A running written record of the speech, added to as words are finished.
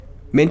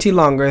Minty,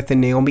 LongEarth, and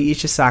Naomi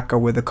Ishisaka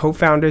were the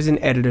co-founders and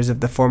editors of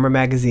the former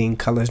magazine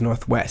Colors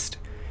Northwest.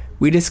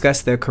 We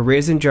discussed their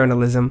careers in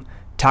journalism,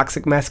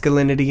 toxic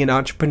masculinity and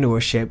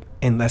entrepreneurship,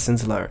 and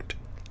lessons learned.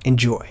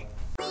 Enjoy.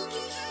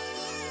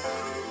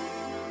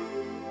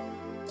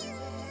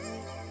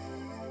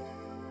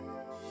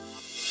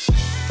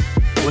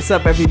 What's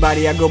up,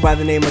 everybody? I go by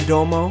the name of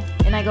Domo.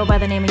 And I go by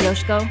the name of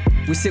Yoshiko.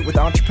 We sit with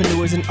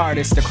entrepreneurs and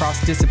artists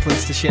across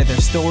disciplines to share their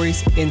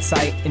stories,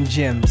 insight, and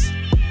gems.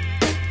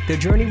 Their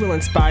journey will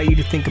inspire you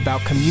to think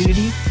about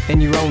community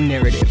and your own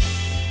narrative,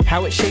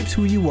 how it shapes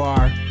who you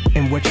are,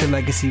 and what your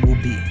legacy will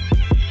be.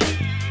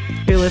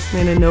 You're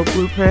listening to No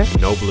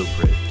Blueprint. No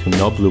Blueprint. To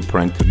No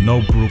Blueprint. To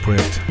No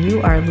Blueprint.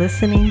 You are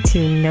listening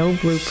to No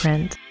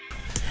Blueprint.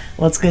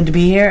 Well, it's good to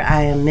be here.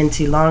 I am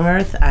Minty,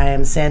 LongEarth. I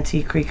am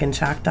Santee Creek and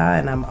Choctaw,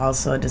 and I'm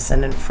also a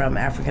descendant from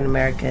African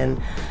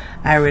American,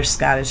 Irish,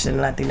 Scottish, and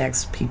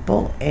Latinx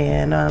people.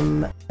 And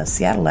I'm a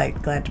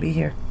Seattleite. Glad to be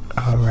here.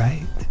 All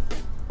right.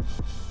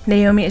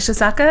 Naomi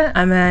Ishisaka.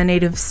 I'm a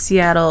native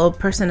Seattle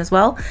person as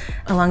well,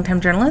 a longtime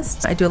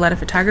journalist. I do a lot of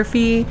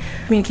photography,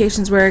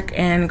 communications work,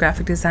 and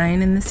graphic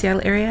design in the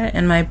Seattle area,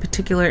 and my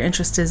particular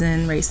interest is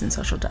in race and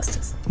social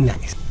justice.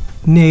 Nice.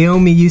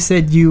 Naomi, you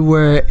said you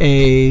were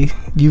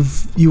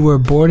you were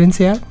born in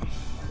Seattle?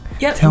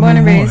 Yep, born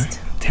and raised.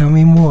 Tell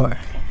me more.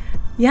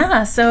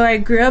 Yeah, so I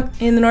grew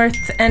up in the north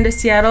end of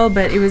Seattle,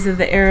 but it was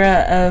the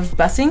era of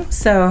busing.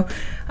 So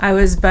I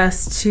was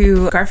bused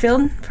to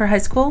Garfield for high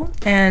school,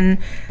 and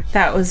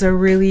that was a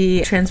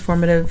really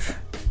transformative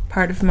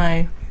part of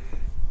my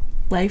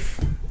life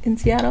in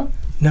Seattle.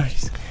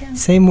 Nice. Yeah.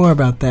 Say more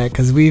about that,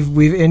 because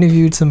we've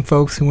interviewed some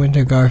folks who went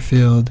to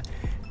Garfield,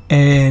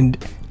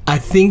 and I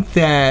think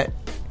that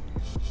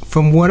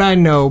from what I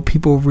know,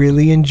 people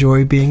really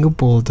enjoy being a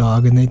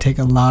bulldog, and they take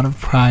a lot of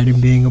pride in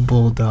being a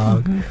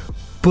bulldog. Mm-hmm.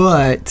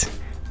 But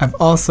I've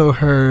also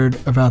heard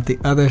about the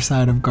other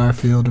side of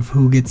Garfield, of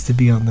who gets to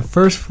be on the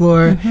first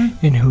floor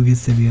and who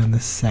gets to be on the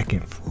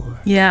second floor.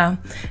 Yeah.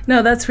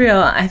 No, that's real.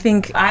 I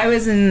think I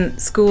was in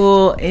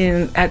school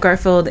at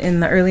Garfield in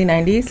the early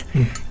 90s.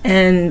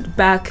 And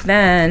back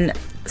then,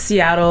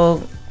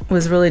 Seattle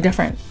was really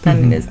different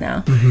than it is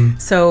now.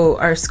 So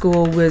our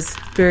school was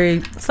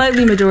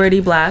slightly majority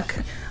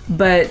black,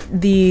 but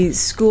the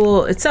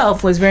school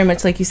itself was very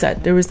much like you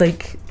said. There was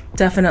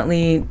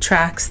definitely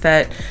tracks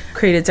that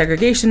created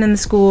segregation in the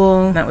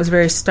school. That was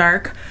very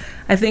stark.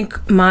 I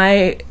think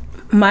my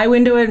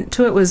window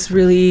into it was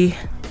really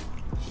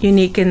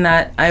unique in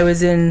that I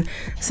was in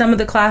some of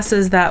the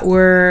classes that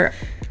were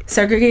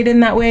segregated in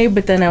that way,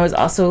 but then I was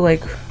also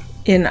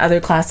in other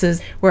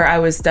classes where I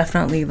was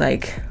definitely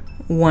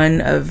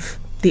one of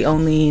the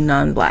only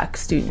non-black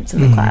students in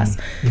the class.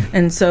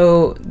 And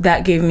so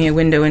that gave me a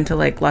window into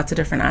lots of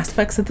different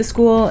aspects of the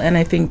school, and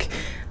I think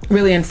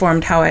really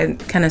informed how I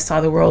kind of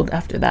saw the world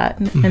after that,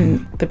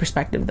 and the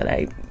perspective that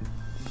I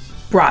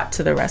brought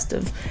to the rest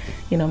of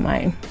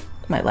my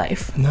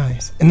life.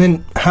 Nice. And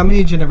then how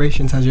many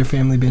generations has your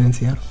family been in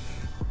Seattle?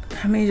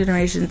 How many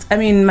generations? I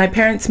mean, my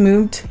parents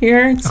moved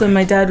here, so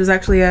my dad was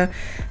actually a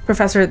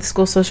professor at the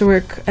School of Social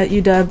Work at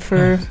UW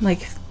for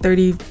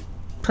 30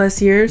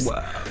 plus years.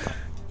 Wow.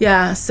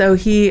 Yeah, so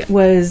he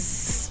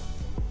was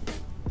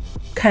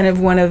kind of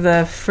one of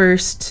the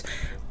first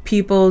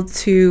people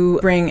to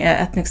bring an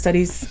ethnic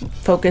studies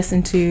focus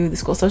into the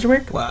School of Social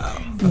Work. Wow.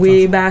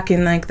 Way awesome. Back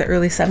in the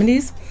early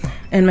 70s.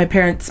 And my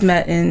parents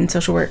met in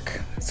social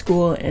work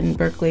school in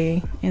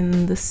Berkeley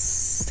in the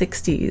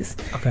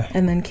 60s. Okay.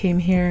 And then came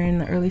here in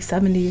the early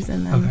 70s,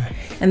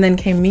 and then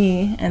came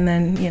me, and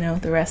then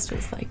the rest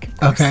was of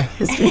course,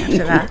 history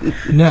after that.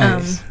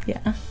 Nice.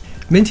 Yeah.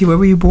 Minty, where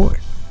were you born?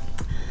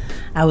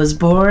 I was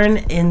born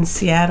in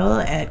Seattle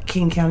at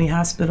King County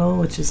Hospital,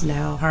 which is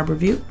now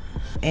Harborview.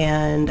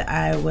 And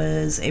I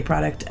was a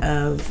product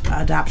of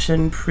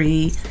adoption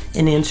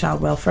pre-Indian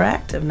Child Welfare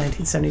Act of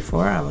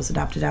 1974. I was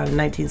adopted out in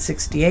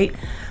 1968.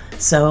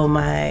 So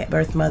my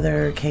birth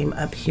mother came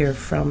up here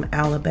from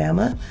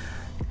Alabama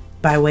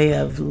by way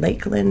of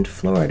Lakeland,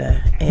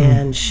 Florida.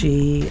 And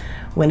she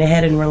went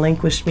ahead and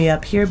relinquished me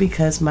up here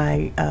because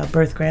my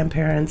birth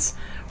grandparents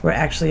were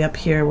actually up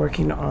here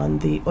working on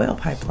the oil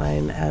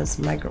pipeline as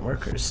migrant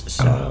workers.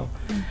 So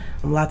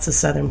lots of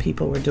Southern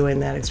people were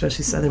doing that,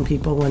 especially Southern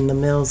people when the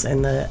mills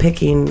and the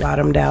picking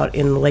bottomed out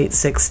in the late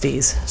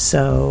 60s.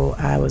 So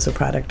I was a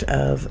product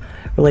of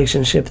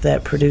relationship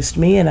that produced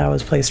me, and I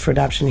was placed for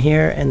adoption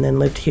here and then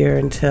lived here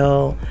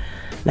until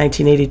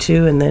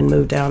 1982, and then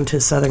moved down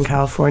to Southern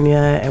California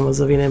and was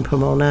living in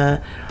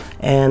Pomona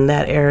and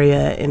that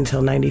area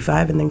until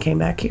 95, and then came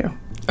back here.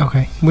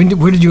 Okay.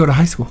 Where did you go to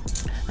high school?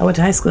 I went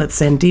to high school at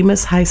San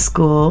Dimas High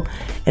School,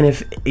 and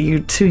if you're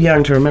too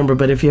young to remember,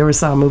 but if you ever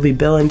saw a movie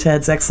Bill and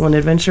Ted's Excellent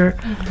Adventure,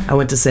 I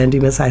went to San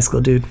Dimas High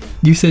School, dude.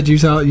 You said you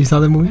saw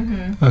the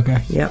movie?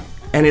 Okay. Yep.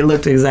 And it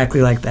looked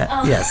exactly like that.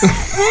 Oh. Yes.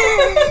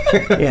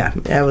 Yeah,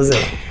 that was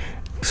it.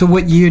 So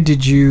what year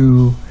did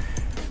you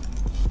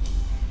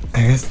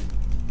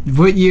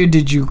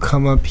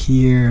come up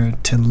here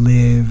to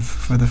live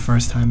for the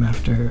first time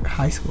after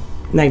high school?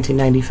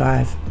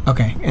 1995.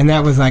 Okay, and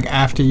that was like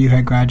after you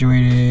had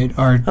graduated,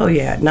 or? Oh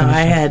yeah, no,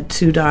 I had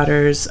 2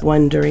 daughters,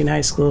 one during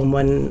high school and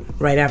one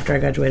right after I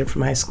graduated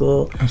from high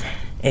school. Okay.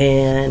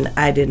 And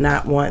I did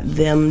not want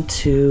them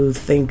to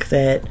think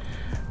that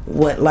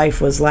what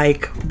life was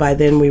like. By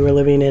then we were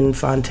living in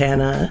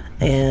Fontana,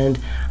 and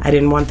I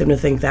didn't want them to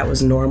think that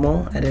was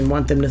normal. I didn't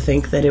want them to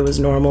think that it was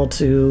normal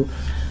to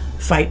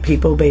fight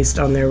people based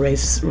on their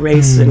race,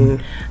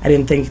 and I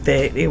didn't think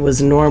that it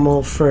was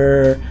normal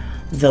for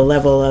the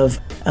level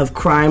of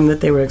crime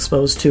that they were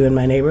exposed to in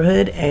my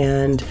neighborhood.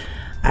 And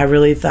I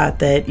really thought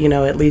that,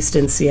 at least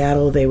in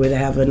Seattle, they would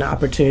have an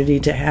opportunity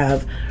to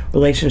have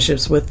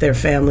relationships with their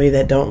family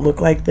that don't look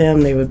like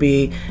them. They would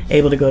be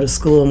able to go to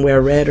school and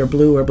wear red or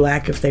blue or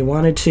black if they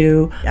wanted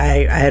to.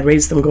 I had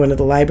raised them going to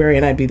the library,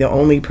 and I'd be the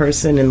only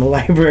person in the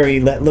library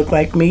that looked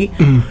like me.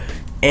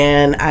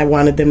 And I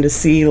wanted them to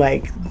see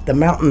like the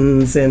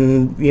mountains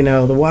and,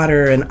 the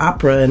water and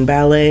opera and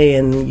ballet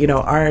and,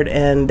 art.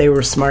 And they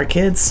were smart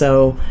kids,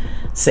 so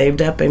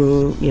saved up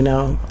and,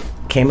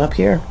 came up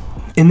here.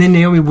 And then,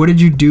 Naomi, what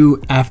did you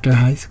do after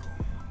high school?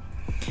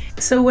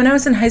 So when I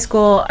was in high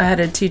school, I had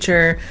a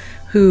teacher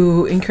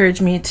who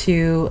encouraged me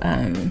to,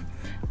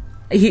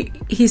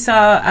 he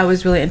saw I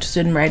was really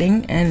interested in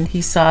writing, and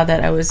he saw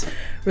that I was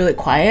really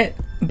quiet,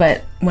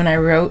 but when I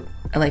wrote,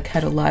 I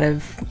had a lot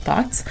of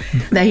thoughts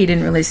that he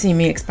didn't really see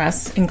me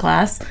express in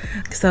class,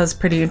 because I was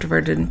pretty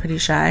introverted and pretty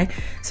shy.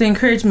 So he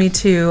encouraged me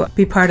to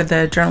be part of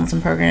the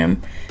journalism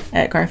program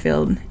at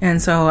Garfield.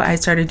 And so I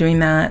started doing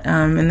that,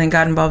 and then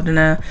got involved in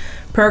a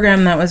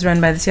program that was run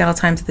by the Seattle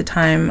Times at the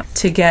time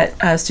to get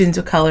students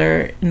of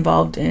color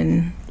involved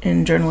in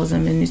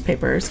journalism in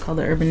newspapers, called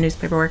the Urban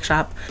Newspaper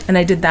Workshop. And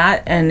I did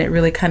that, and it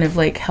really kind of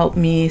helped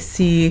me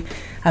see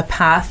a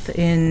path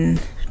in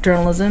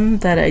journalism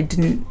that I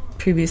didn't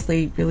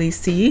previously really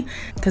see,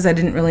 because I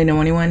didn't really know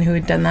anyone who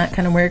had done that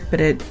kind of work,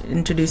 but it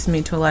introduced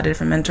me to a lot of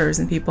different mentors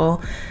and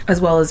people, as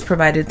well as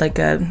provided a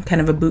kind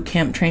of a boot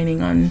camp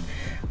training on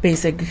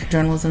basic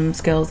journalism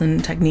skills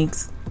and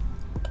techniques.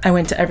 I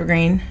went to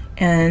Evergreen,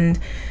 and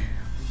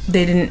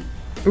they didn't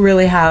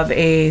really have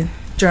a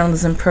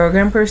journalism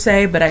program per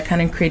se, but I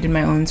kind of created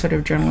my own sort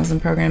of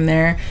journalism program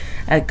there,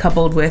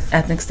 coupled with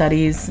ethnic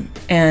studies,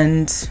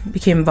 and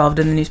became involved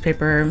in the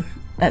newspaper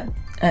at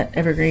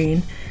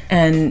Evergreen,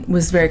 and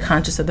was very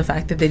conscious of the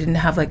fact that they didn't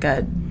have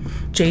a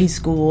J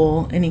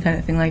school, any kind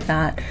of thing like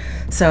that.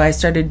 So I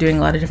started doing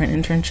a lot of different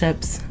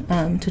internships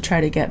to try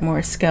to get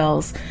more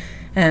skills,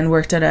 and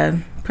worked at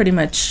pretty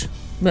much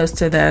most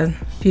of the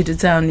Puget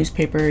Sound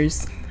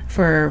newspapers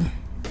for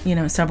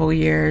several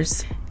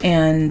years,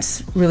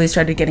 and really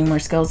started getting more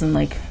skills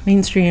in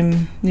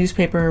mainstream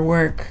newspaper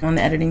work on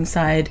the editing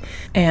side.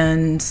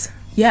 And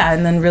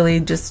then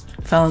really just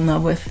fell in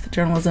love with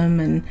journalism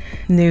and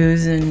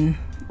news and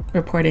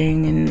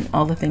reporting and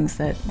all the things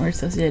that were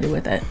associated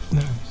with it.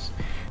 Nice.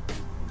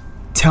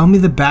 Tell me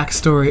the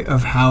backstory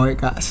of how it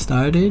got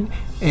started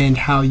and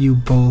how you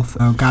both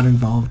got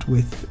involved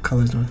with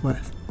Colors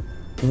Northwest.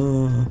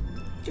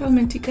 Go,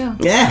 Minty, go.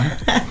 Yeah.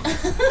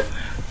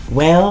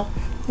 Well,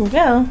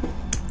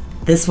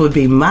 this would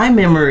be my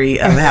memory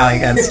of how I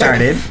got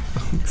started.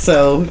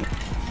 So,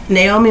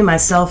 Naomi,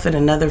 myself, and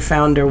another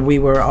founder, we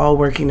were all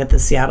working at the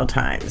Seattle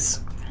Times.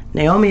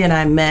 Naomi and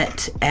I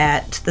met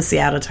at the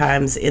Seattle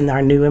Times in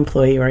our new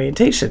employee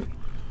orientation.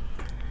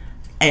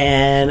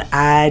 And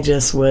I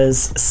just was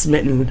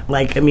smitten,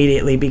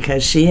 immediately,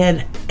 because she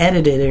had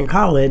edited in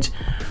college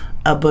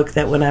a book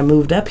that when I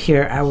moved up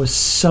here, I was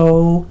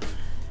so,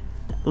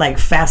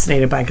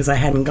 fascinated by, because I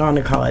hadn't gone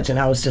to college, and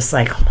I was just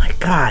oh my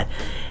God.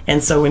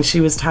 And so when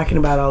she was talking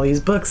about all these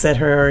books at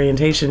her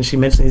orientation, she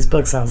mentioned these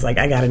books, I was I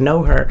got to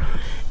know her.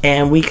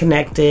 And we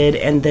connected,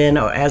 and then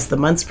as the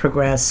months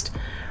progressed,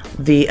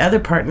 the other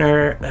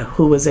partner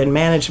who was in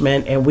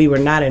management, and we were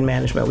not in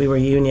management, we were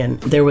union,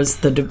 there was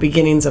the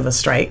beginnings of a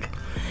strike.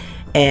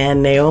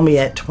 And Naomi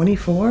at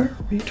 24, were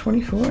you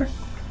 24?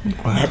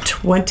 Wow. At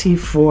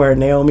 24,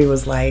 Naomi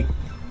was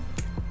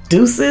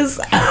deuces,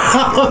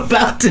 I'm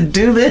about to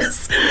do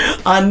this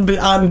on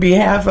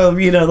behalf of,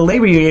 the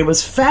labor union. It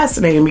was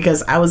fascinating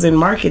because I was in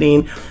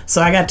marketing,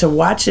 so I got to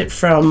watch it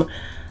from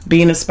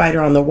being a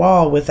spider on the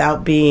wall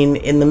without being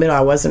in the middle.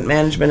 I wasn't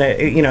management,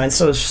 and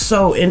so it's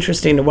so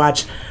interesting to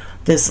watch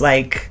this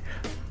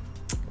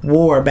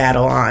war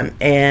battle on.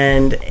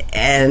 And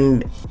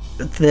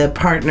the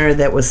partner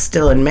that was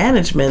still in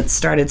management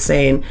started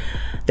saying,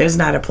 there's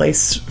not a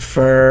place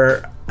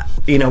for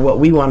what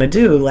we want to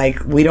do.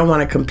 We don't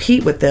want to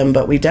compete with them,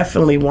 but we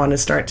definitely want to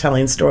start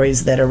telling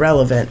stories that are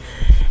relevant.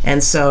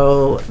 And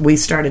so we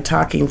started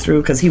talking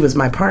through, because he was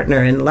my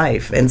partner in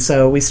life, and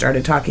so we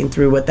started talking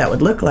through what that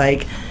would look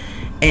like.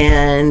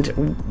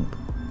 And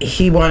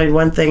he wanted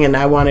one thing and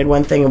I wanted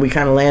one thing, and we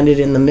kind of landed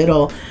in the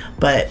middle.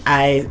 But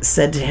I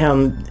said to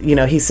him,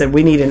 he said,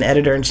 we need an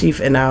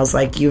editor-in-chief. And I was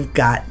you've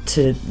got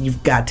to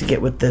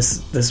get with this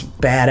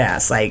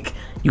badass.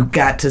 You've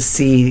got to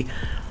see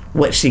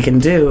what she can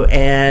do.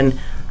 And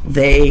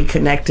They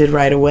connected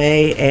right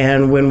away,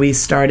 and when we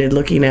started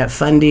looking at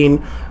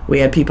funding, we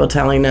had people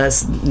telling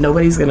us,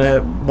 nobody's going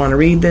to want to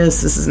read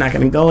this is not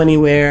going to go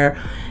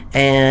anywhere.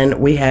 And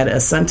we had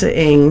Assunta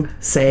Ing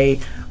say,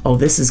 oh,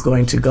 this is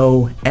going to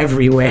go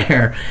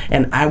everywhere,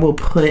 and I will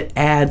put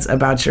ads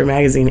about your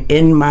magazine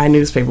in my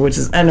newspaper, which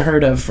is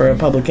unheard of for a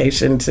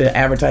publication to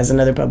advertise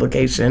another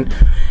publication.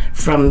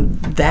 From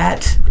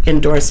that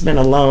endorsement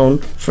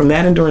alone,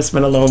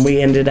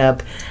 we ended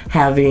up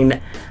having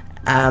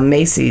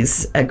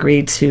Macy's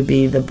agreed to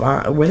be the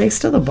bond. Were they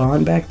still the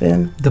bond back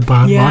then? The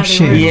bond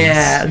washing.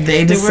 Yeah,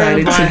 they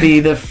decided to be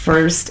the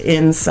first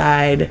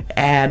inside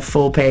ad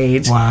full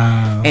page.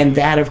 Wow. And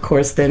that, of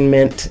course, then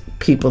meant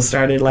people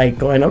started like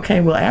going,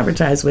 okay, we'll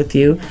advertise with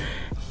you.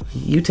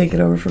 You take it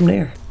over from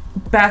there.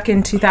 Back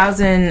in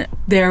 2000,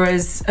 there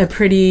was a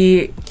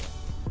pretty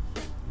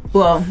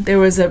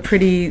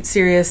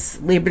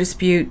serious labor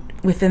dispute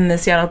within the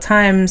Seattle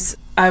Times.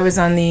 I was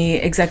on the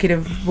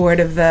executive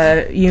board of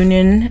the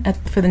union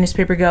for the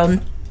Newspaper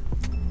Guild,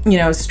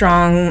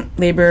 strong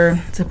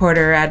labor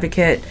supporter,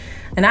 advocate,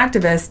 and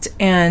activist,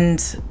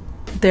 and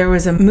there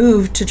was a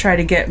move to try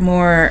to get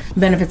more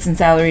benefits and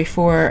salary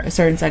for a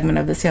certain segment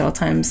of the Seattle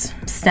Times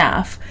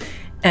staff.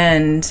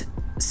 And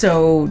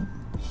so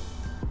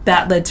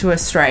that led to a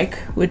strike,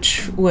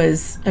 which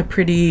was a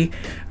pretty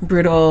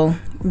brutal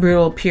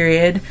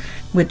period,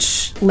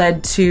 which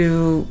led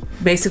to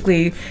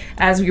basically,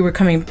 as we were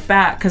coming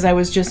back, because I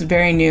was just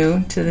very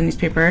new to the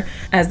newspaper,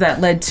 as that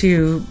led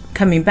to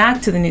coming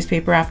back to the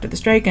newspaper after the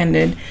strike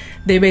ended,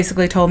 they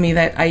basically told me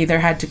that I either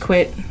had to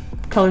quit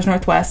Colors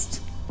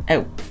Northwest,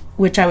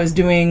 which I was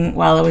doing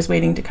while I was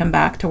waiting to come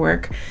back to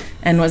work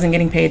and wasn't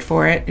getting paid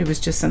for it. It was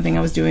just something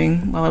I was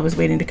doing while I was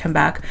waiting to come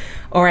back,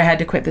 or I had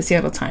to quit the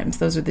Seattle Times.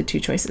 Those were the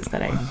two choices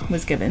that I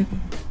was given.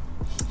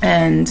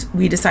 And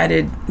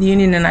the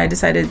union and I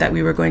decided that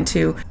we were going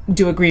to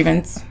do a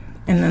grievance,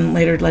 and then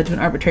later led to an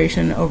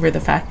arbitration over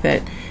the fact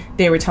that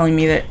they were telling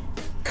me that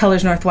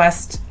Colors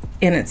Northwest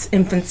in its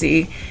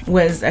infancy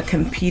was a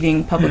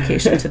competing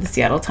publication to the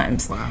Seattle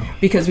Times. Wow.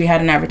 Because we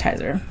had an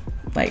advertiser.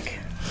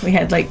 We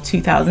had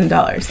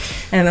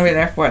 $2,000, and then we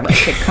therefore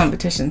a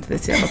competition to the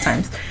Seattle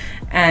Times.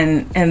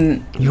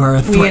 And you are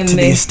a threat to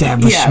the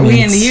establishment. Yeah,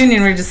 we in the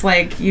union were just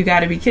like, you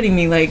got to be kidding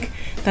me!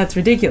 That's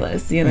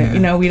ridiculous. We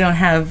don't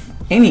have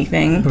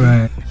anything.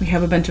 Right. We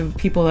have a bunch of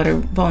people that are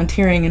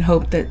volunteering and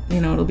hope that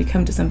it'll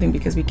become to something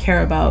because we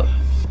care about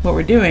what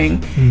we're doing.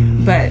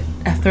 Mm. But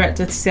a threat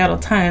to the Seattle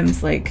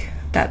Times,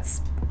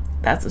 that's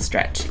a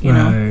stretch.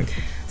 Right.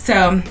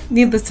 So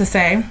needless to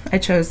say, I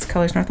chose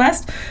Colors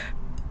Northwest,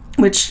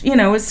 which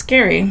was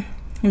scary.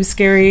 It was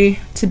scary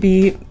to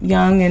be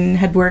young and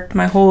had worked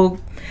my whole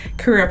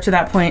career up to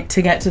that point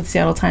to get to the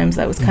Seattle Times.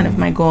 That was kind of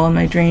my goal and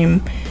my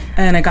dream.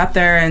 And I got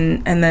there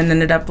and then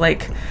ended up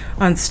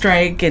on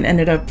strike and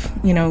ended up,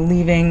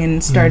 leaving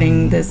and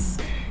starting this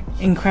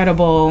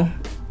incredible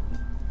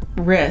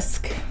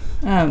risk,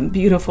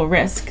 beautiful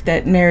risk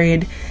that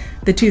married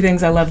the two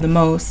things I love the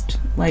most,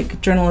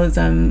 like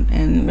journalism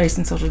and race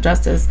and social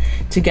justice,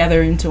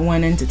 together into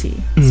one entity.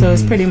 Mm-hmm. So it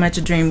was pretty much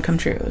a dream come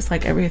true. It was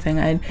everything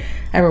I'd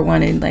ever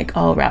wanted,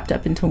 all wrapped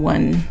up into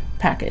one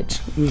package.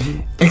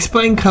 Mm-hmm.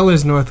 Explain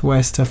Colors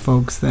Northwest to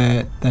folks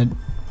that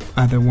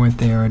either weren't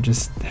there or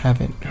just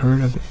haven't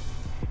heard of it.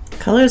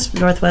 Colors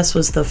Northwest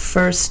was the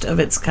first of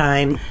its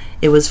kind.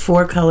 It was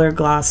full color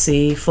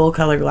glossy,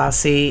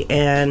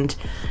 and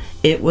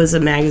it was a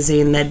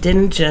magazine that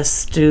didn't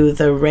just do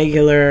the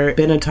regular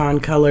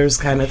Benetton colors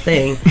kind of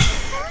thing,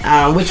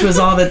 which was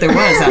all that there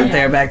was out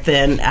there back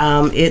then.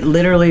 It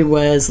literally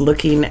was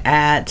looking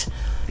at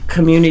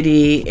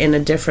community in a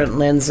different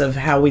lens of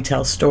how we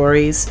tell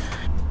stories.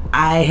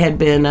 I had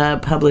been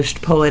a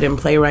published poet and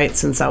playwright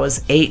since I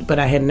was 8, but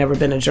I had never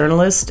been a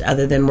journalist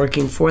other than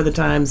working for the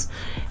Times.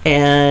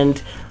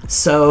 And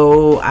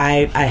so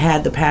I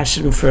had the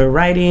passion for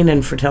writing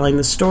and for telling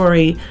the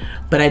story,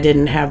 but I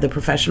didn't have the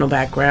professional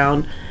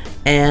background.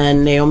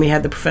 And Naomi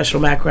had the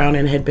professional background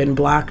and had been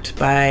blocked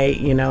by,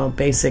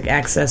 basic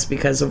access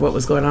because of what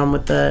was going on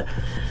with the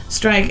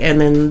strike. And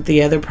then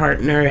the other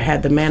partner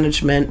had the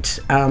management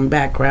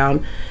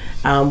background.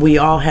 We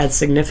all had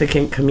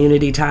significant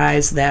community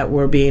ties that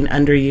were being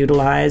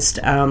underutilized.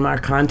 Our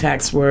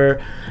contacts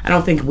were, I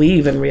don't think we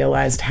even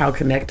realized how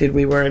connected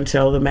we were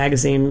until the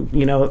magazine,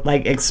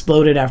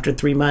 exploded after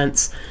 3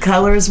 months.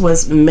 Colors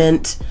was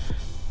meant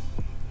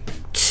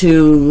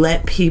to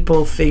let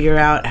people figure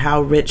out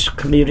how rich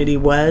community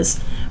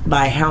was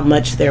by how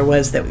much there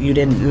was that you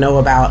didn't know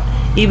about.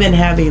 Even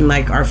having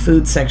our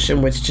food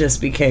section, which just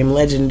became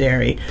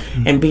legendary,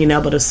 and being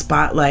able to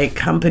spotlight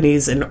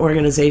companies and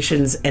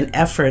organizations and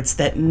efforts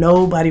that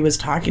nobody was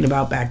talking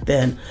about back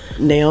then.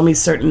 Naomi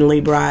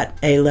certainly brought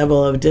a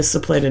level of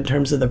discipline in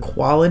terms of the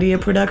quality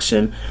of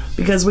production,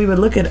 because we would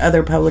look at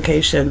other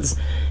publications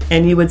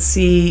and you would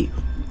see,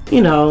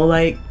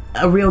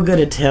 a real good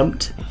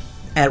attempt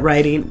at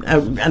writing,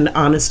 an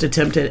honest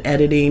attempt at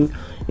editing,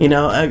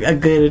 a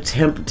good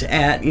attempt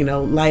at,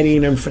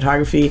 lighting and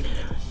photography.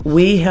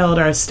 We held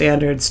our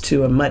standards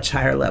to a much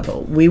higher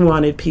level. We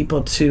wanted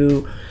people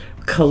to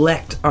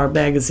collect our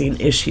magazine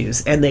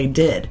issues, and they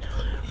did.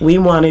 We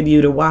wanted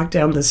you to walk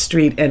down the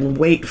street and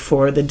wait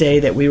for the day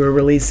that we were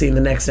releasing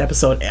the next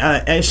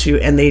issue,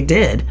 and they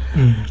did.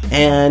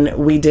 And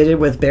we did it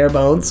with bare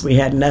bones. We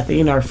had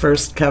nothing. Our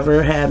first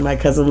cover had my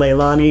cousin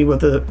Leilani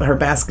with her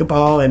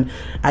basketball, and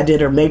I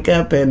did her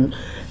makeup, and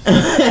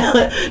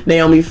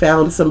Naomi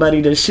found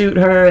somebody to shoot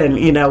her, and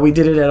we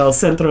did it at El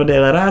Centro de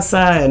la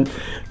Raza, and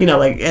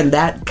and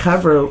that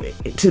cover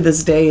to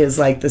this day is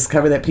like this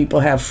cover that people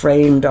have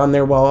framed on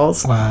their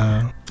walls.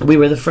 Wow. We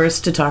were the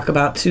first to talk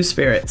about two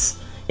spirits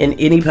in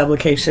any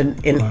publication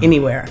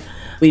anywhere.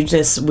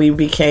 We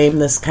became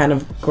this kind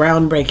of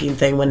groundbreaking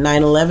thing. When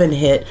 9/11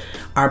 hit,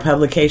 our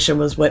publication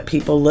was what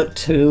people looked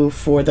to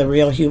for the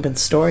real human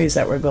stories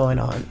that were going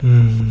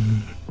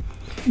on.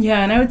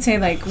 Yeah, and I would say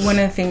like one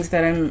of the things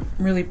that I'm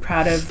really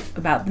proud of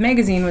about the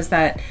magazine was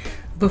that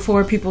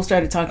before people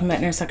started talking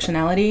about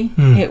intersectionality,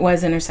 it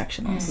was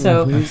intersectional.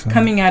 So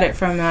coming at it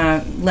from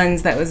a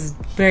lens that was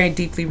very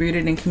deeply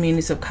rooted in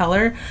communities of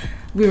color,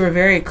 we were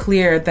very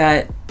clear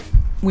that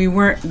we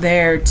weren't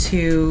there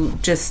to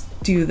just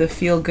do the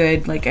feel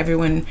good, like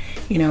everyone,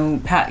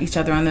 pat each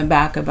other on the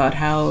back about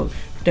how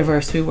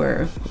diverse we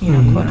were,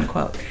 quote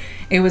unquote.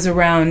 It was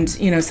around,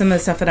 some of the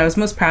stuff that I was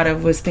most proud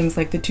of was things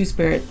like the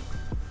Two-Spirit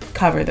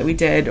cover that we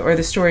did, or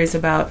the stories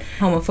about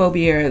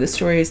homophobia, or the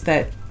stories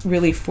that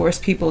really force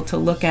people to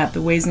look at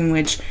the ways in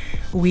which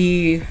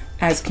we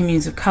as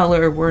communities of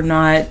color were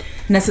not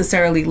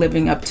necessarily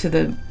living up to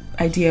the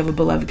idea of a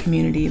beloved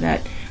community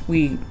that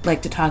we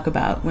like to talk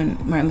about when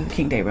Martin Luther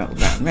King Day rolled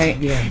around, right?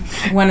 Yeah.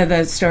 One of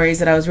the stories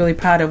that I was really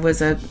proud of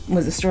was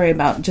a story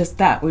about just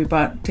that. We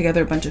brought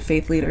together a bunch of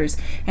faith leaders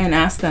and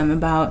asked them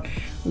about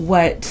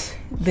what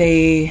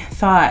they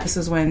thought. This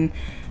was when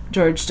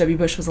George W.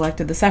 Bush was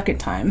elected the second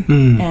time.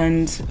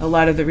 And a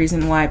lot of the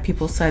reason why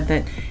people said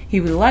that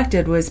he was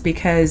elected was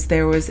because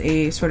there was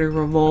a sort of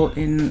revolt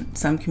in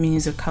some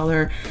communities of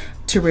color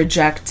to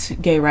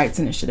reject gay rights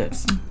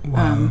initiatives.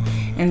 Wow.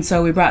 And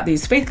so we brought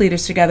these faith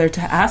leaders together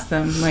to ask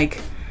them,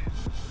 like,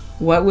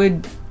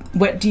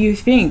 what do you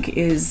think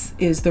is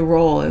the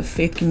role of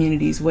faith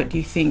communities? What do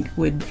you think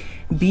would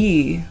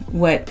be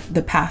what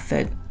the path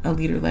that a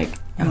leader like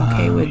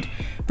MLK would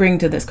bring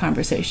to this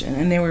conversation?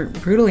 And they were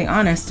brutally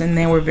honest, and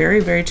they were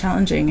very, very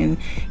challenging. And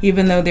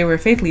even though they were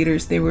faith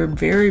leaders, they were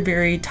very,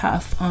 very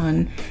tough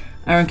on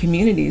our own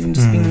communities and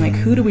just being like,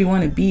 who do we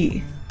want to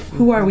be?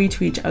 Who are we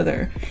to each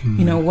other?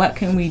 What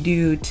can we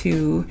do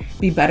to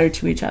be better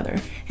to each other?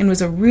 And it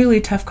was a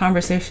really tough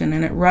conversation,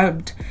 and it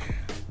rubbed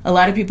a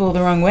lot of people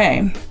the wrong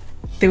way.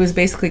 It was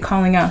basically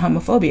calling out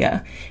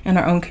homophobia in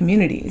our own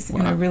communities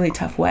in a really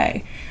tough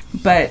way.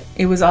 But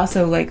it was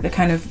also like the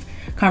kind of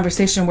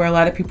conversation where a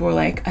lot of people were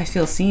like, I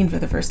feel seen for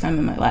the first time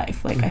in my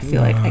life. Like, I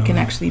feel like I can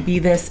actually be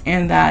this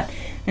and that,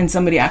 and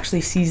somebody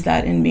actually sees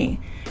that in me,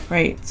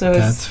 right? So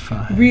it's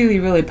really,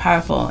 really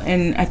powerful.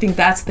 And I think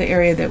that's the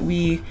area that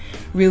we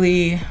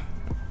really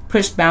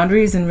pushed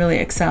boundaries and really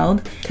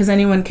excelled, because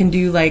anyone can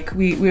do, like,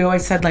 we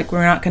always said, like,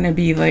 we're not going to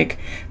be like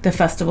the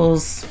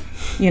festivals,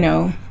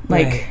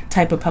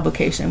 type of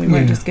publication. We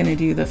weren't just going to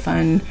do the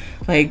fun,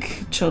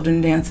 like, children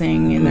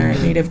dancing in their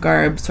native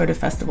garb sort of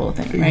festival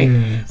thing, right?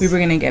 Yes. We were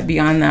going to get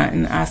beyond that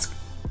and ask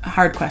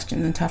hard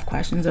questions and tough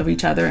questions of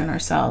each other and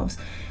ourselves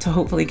to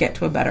hopefully get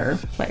to a better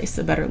place,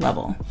 a better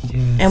level.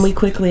 Yes. And we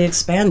quickly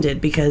expanded,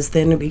 because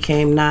then it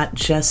became not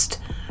just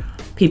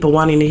people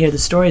wanting to hear the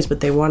stories, but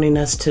they wanting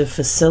us to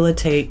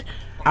facilitate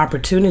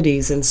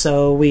opportunities. And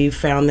so we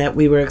found that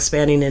we were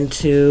expanding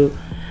into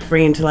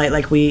bringing to light,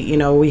 like,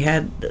 we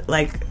had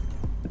like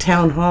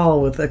town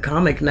hall with a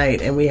comic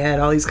night, and we had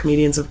all these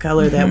comedians of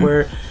color that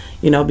were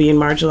being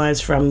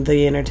marginalized from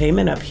the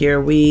entertainment up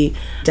here. We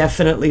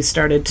definitely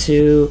started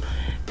to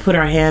put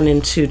our hand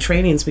into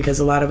trainings, because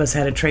a lot of us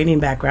had a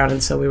training background,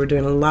 and so we were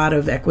doing a lot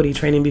of equity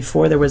training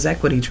before there was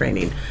equity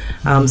training.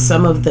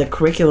 Some of the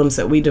curriculums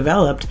that we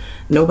developed,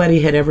 nobody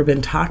had ever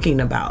been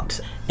talking about.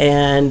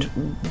 And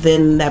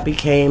then that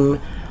became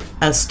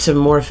us to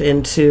morph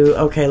into,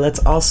 okay,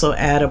 let's also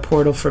add a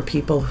portal for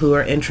people who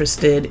are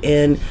interested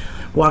in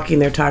walking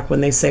their talk when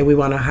they say we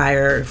want to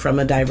hire from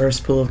a diverse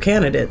pool of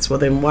candidates. Well,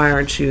 then why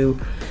aren't you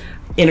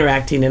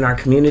interacting in our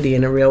community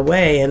in a real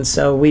way? And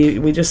so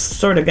we just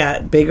sort of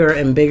got bigger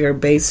and bigger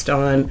based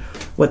on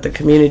what the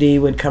community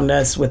would come to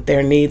us with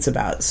their needs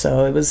about.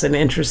 So it was an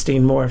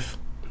interesting morph.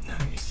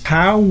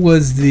 How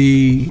was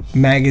the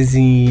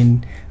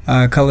magazine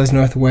Colors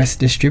Northwest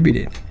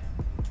distributed?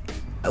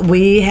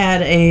 We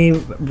had a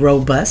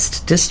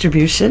robust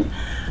distribution.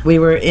 We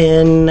were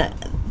in,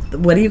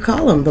 what do you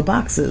call them? The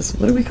boxes.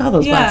 What do we call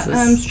those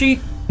boxes?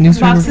 Street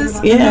Newspaper boxes.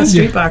 Yeah,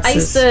 street boxes. I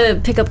used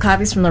to pick up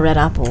copies from the Red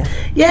Apple.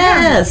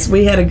 Yes,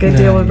 we had a good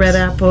deal with Red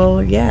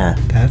Apple. Yeah.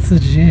 That's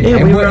legit.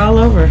 Yeah, we were all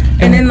over.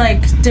 And then,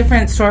 like,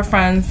 different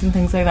storefronts and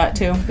things like that,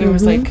 too. There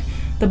was, like,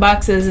 the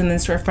boxes and then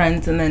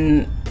storefronts, and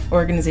then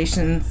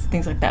organizations,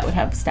 things like that would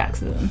have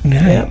stacks of them.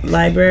 Nice. Yep,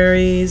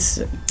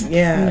 libraries.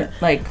 Yeah.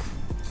 Like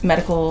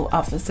medical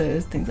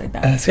offices, things like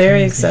that. That's Very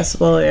crazy.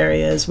 accessible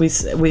areas. We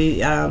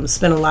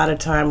spent a lot of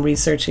time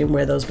researching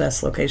where those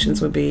best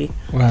locations would be.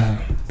 Wow.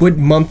 What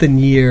month and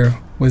year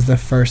was the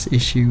first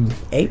issue?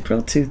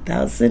 April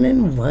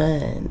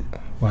 2001.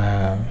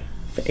 Wow.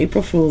 For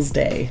April Fool's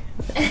Day.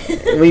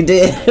 We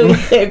did.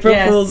 April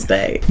Yes. Fool's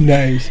Day.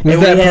 Nice. Was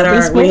And that we had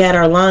purposeful?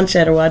 our launch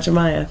at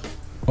Awajimaya.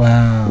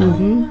 Wow.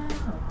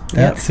 Mm-hmm.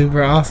 That's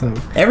super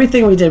awesome.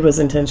 Everything we did was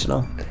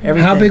intentional.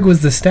 Everything. How big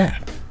was the staff?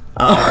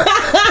 At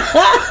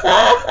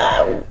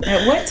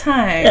what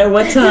time? At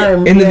what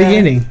time? In the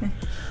beginning?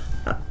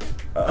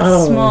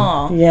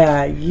 Small.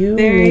 Yeah, you.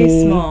 Very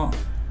me, small.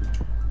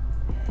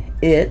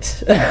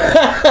 It. We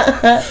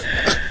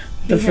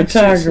The have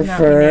shoes should not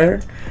be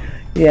photographer.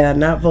 Yeah,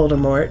 not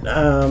Voldemort.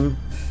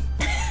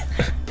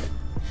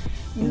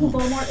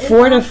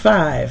 4 to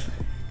 5.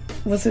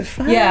 Was it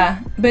 5? Yeah,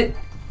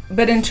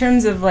 but in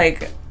terms of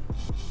like,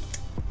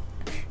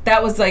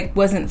 that was like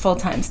wasn't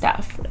full-time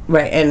staff.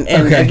 Right, and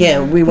Okay.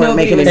 again, we weren't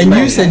Nobody making was any And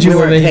money. you said you We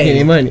weren't making paid.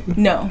 any money.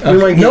 No. We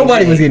weren't getting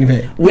Nobody paid. was getting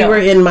paid. We No. were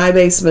in my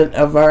basement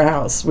of our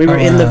house. We were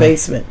in the wow.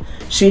 basement.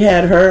 She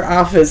had her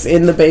office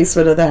in the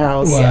basement of the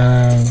house.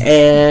 Wow.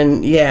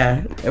 And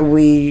yeah,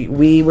 we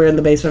were in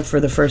the basement for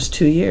the first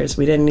 2 years.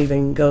 We didn't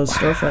even go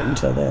storefront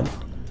until then.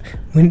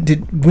 When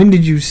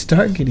did you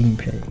start getting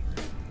paid?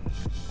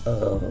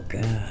 Oh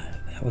God,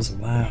 that was a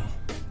while.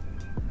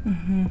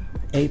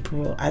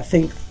 April, I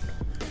think.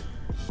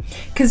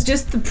 Because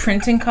just the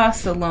printing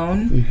costs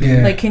alone,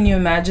 Yeah. like, can you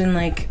imagine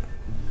like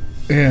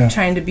Yeah.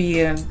 trying to be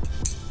a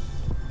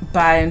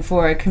by and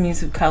for a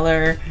Cohesive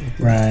Color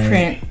Right.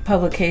 print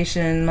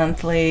publication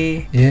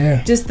monthly?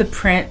 Yeah. Just the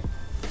print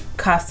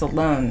costs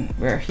alone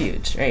were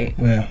huge, right?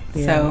 Well,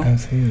 So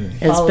absolutely.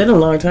 It's All been of- a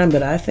long time,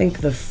 but I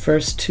think the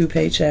first 2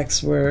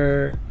 paychecks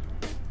were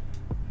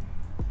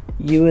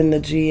you and the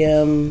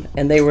GM,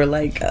 and they were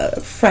like a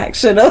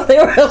fraction of. They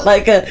were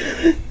like a.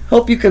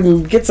 Hope you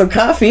can get some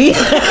coffee.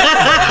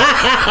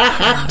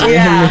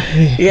 yeah,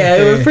 Yeah,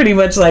 it was pretty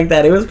much like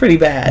that. It was pretty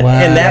bad, Wow.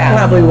 and that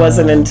probably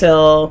wasn't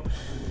until.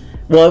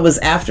 Well, it was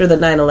after the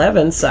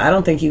 9/11, so I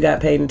don't think you got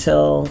paid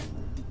until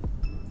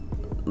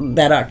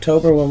that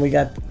October when we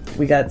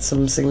got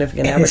some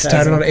significant And it advertising.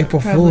 started on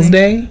April Probably. Fool's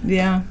Day?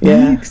 yeah.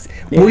 Yeah.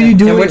 What were you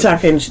doing? And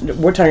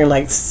we're talking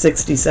like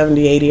 60,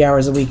 70, 80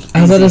 hours a week.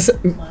 I was about to say,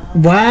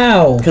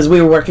 wow. Because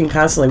we were working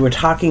constantly. We're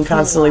talking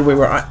constantly. We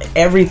were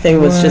everything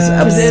was just Wow.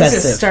 Because it was just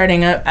obsessive.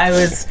 starting up. I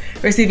was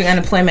receiving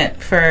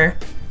unemployment for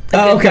a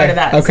Oh, good okay. part of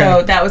that. Okay.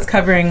 So that was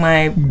covering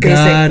my basic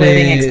Got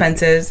living it.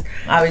 expenses.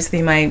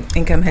 Obviously, my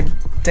income had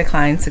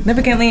declined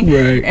significantly.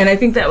 Right. And I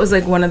think that was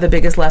like one of the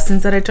biggest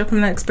lessons that I took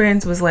from that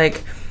experience was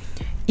like,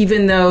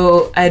 even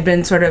though I'd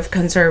been sort of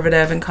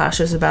conservative and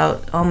cautious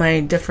about all my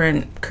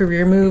different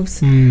career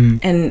moves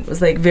and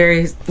was like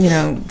very,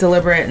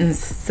 deliberate and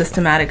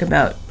systematic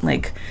about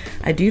like,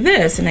 I do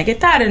this and I get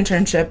that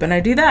internship and I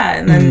do that.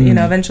 And then,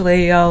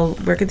 eventually I'll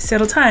work at the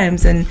Seattle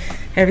Times and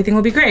everything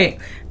will be great.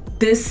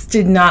 This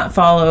did not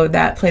follow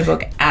that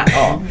playbook at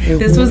all.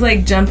 This was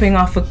like jumping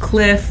off a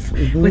cliff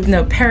with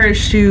no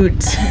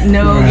parachute,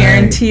 no Right.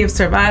 guarantee of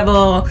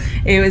survival.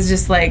 It was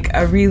just like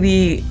a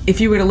really,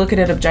 if you were to look at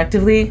it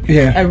objectively,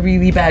 Yeah. a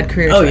really bad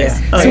career Oh, choice.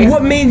 yeah. Oh, So yeah.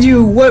 what made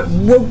you, what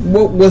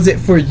was it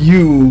for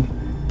you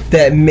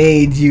that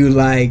made you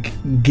like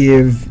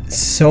give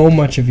so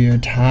much of your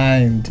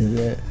time to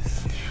this?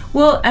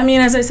 Well, I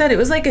mean, as I said, it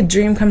was like a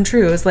dream come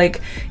true. It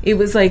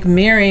was like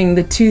marrying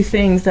the two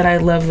things that I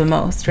love the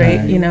most, right?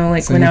 Right.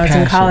 Like So when your I was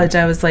passion. in college,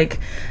 I was like,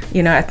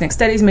 ethnic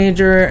studies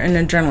major and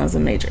a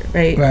journalism major,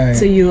 right? Right.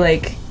 So you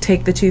like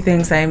take the two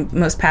things I'm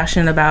most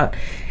passionate about,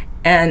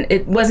 and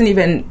it wasn't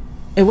even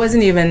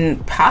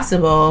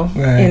possible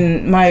Right.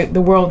 in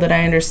the world that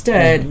I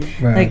understood.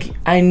 Right. Like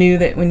I knew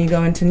that when you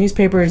go into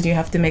newspapers, you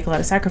have to make a lot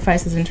of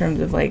sacrifices in terms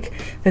of like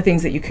the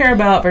things that you care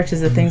about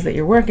versus the things that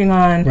you're working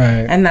on,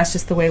 Right. and that's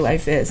just the way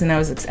life is. And I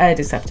had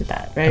accepted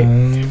that, right?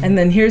 Um. And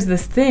then here's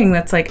this thing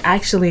that's like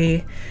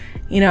actually,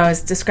 I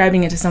was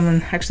describing it to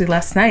someone actually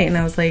last night, and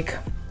I was like,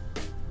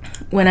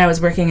 when I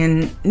was working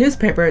in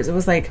newspapers, it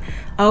was like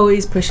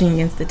always pushing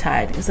against the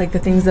tide. It was like the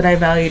things that I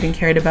valued and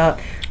cared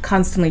about,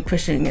 constantly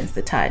pushing against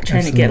the tide,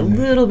 trying to get a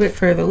Absolutely. little bit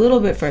further, a little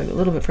bit further, a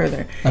little bit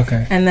further.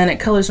 Okay. And then at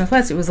Colors and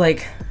Flats, it was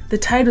like the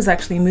tide was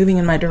actually moving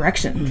in my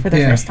direction for the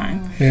Yeah. first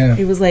time. Yeah.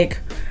 It was like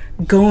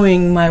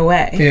going my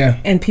way. Yeah.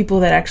 And people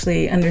that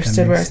actually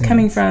understood where I was makes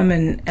coming sense. from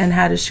and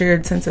had a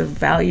shared sense of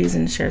values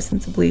and shared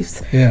sense of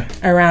beliefs Yeah.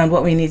 around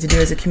what we need to do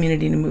as a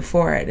community to move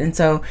forward. And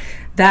so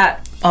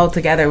that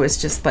altogether was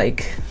just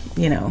like,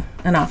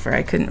 an offer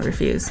I couldn't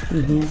refuse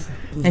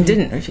and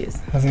didn't refuse.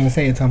 I was gonna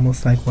say it's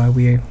almost like why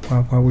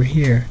we're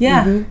here,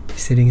 Yeah.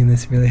 sitting in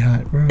this really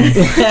hot room.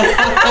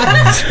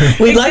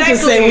 We'd like to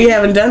say we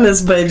haven't done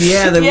this, but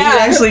Yeah. we've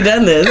actually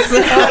done this.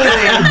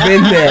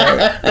 Been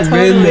there.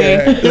 Been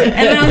there.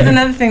 And that was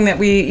another thing that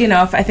we,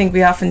 I think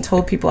we often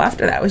told people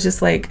after that was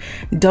just like,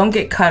 don't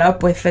get caught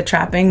up with the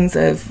trappings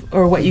of,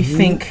 or what you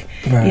think,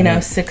 Right.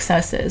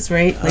 success is,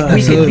 right? Like we could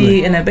Absolutely.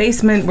 be in a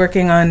basement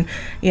working on,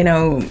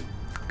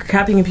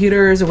 crappy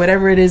computers or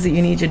whatever it is that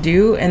you need to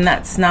do, and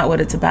that's not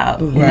what it's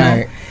about. You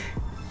know?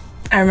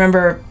 I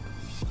remember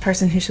a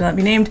person who shall not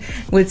be named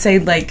would say,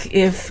 like,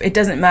 if it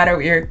doesn't matter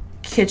what your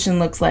kitchen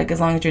looks like as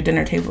long as your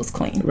dinner table is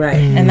clean. Right.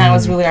 And that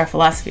was really our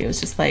philosophy. It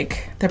was just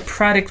like, the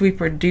product we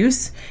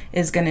produce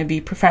is going to be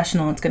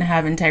professional, it's going to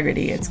have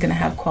integrity, it's going to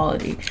have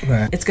quality,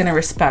 it's going to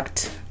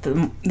respect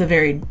the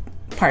varied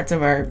parts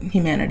of our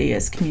humanity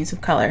as communities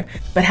of color.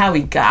 But how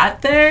we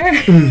got there,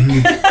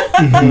 you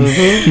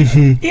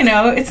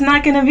know, it's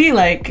not going to be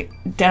like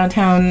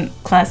downtown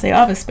Class A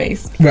office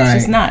space. It's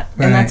just not.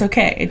 And that's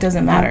okay. It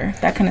doesn't matter.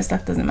 That kind of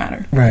stuff doesn't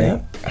matter.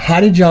 How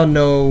did y'all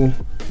know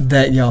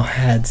that y'all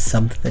had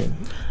something?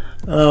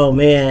 Oh,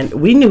 man.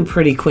 We knew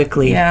pretty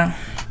quickly. Yeah.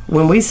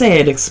 When we say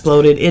it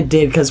exploded, it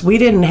did, because we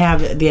didn't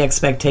have the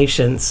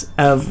expectations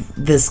of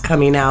this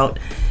coming out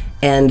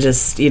and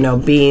just, you know,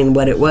 being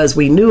what it was.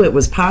 We knew it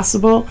was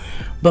possible,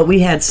 but we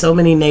had so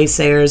many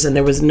naysayers, and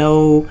there was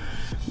no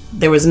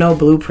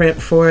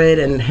blueprint for it.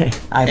 And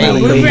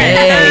ironically,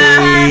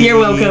 you're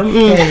welcome.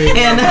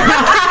 And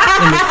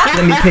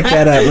let me pick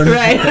that up.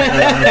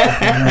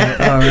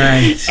 All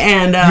right.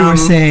 And you were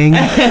saying,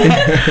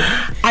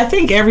 I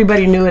think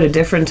everybody knew at a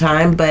different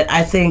time, but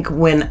I think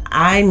when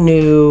I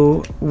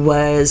knew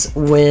was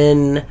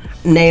when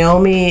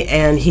Naomi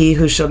and he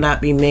who shall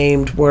not be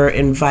named were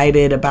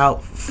invited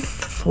about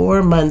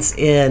 4 months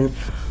in.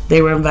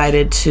 They were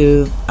invited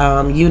to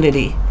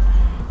Unity.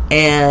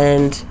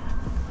 And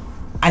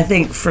I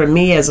think for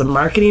me as a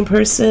marketing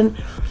person,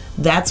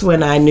 that's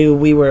when I knew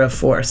we were a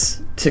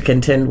force to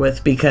contend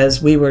with,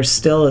 because we were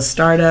still a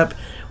startup.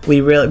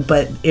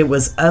 But it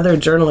was other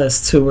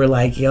journalists who were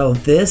like, yo,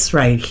 this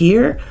right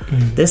here,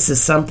 this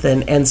is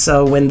something. And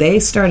so when they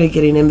started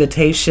getting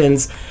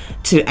invitations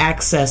to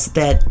access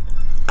that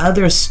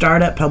other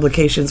startup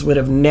publications would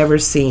have never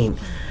seen,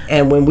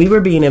 and when we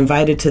were being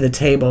invited to the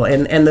table,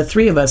 and the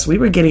three of us, we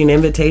were getting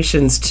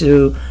invitations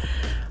to,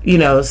 you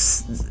know,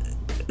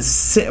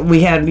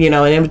 we had, you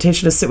know, an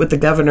invitation to sit with the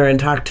governor and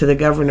talk to the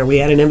governor. We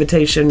had an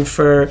invitation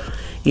for,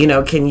 you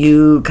know, can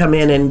you come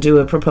in and do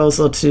a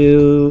proposal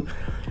to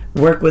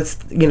work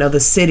with, you know,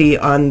 the city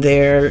on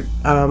their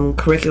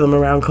curriculum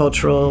around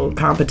cultural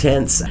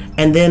competence.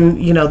 And then,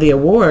 you know, the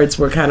awards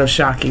were kind of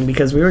shocking,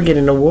 because we were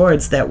getting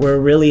awards that were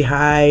really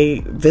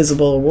high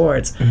visible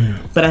awards.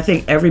 But I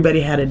think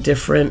everybody had a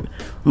different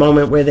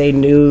moment where they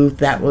knew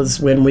that was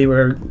when we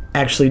were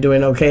actually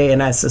doing okay.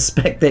 And I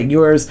suspect that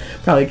yours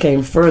probably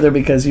came further,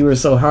 because you were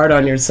so hard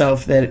on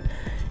yourself that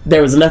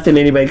there was nothing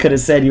anybody could have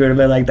said. You would have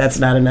been like, that's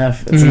not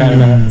enough. It's not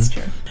enough. That's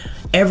true.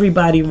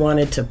 Everybody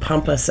wanted to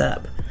pump us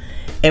up.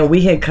 And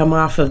we had come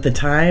off of the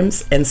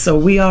Times, and so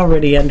we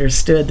already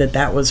understood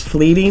that was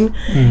fleeting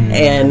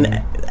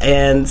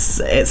and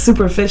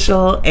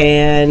superficial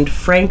and,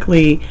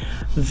 frankly,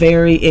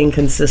 very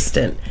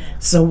inconsistent.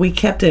 So we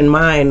kept in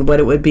mind what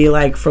it would be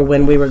like for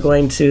when we were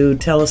going to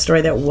tell a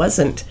story that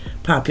wasn't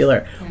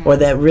popular or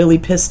that really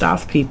pissed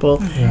off people,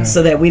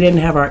 so that we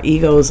didn't have our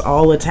egos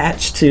all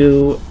attached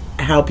to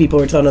how people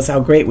were telling us how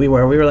great we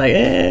were. We were like,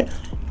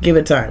 give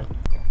it time.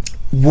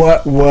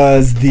 What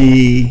was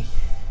the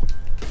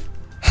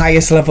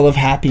highest level of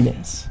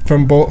happiness for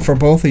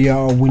both of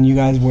y'all when you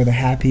guys were the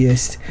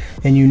happiest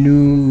and you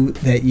knew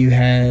that you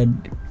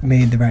had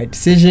made the right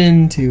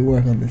decision to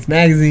work on this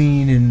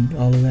magazine and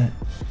all of that?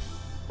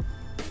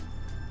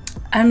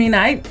 I mean,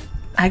 I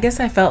guess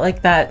I felt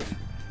like that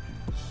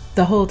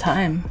the whole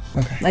time.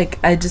 Okay. Like,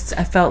 I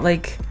felt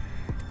like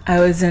I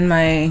was in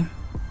my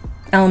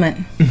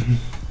element.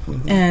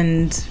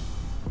 And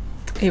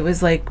it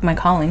was like my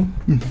calling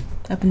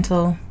up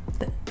until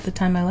the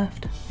time I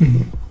left.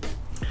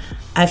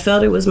 I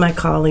felt it was my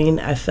calling.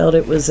 I felt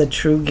it was a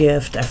true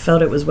gift. I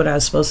felt it was what I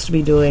was supposed to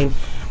be doing.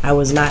 I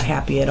was not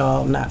happy at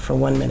all, not for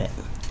 1 minute.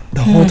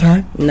 The whole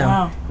time? No.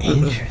 Wow.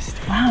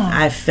 Interesting. Wow.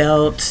 I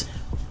felt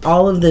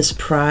all of this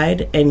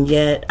pride, and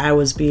yet I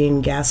was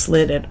being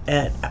gaslit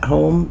at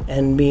home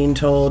and being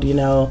told, you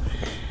know,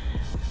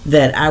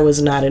 that I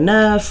was not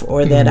enough,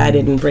 or that I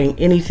didn't bring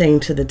anything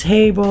to the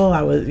table.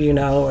 I was, you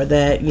know, or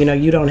that, you know,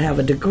 you don't have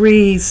a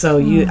degree, so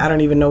I don't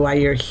even know why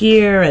you're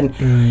here. And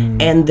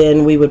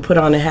then we would put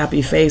on a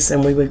happy face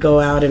and we would go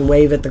out and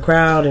wave at the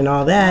crowd and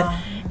all that. Wow.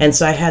 And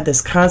so I had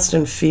this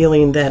constant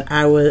feeling that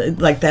I was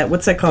like that.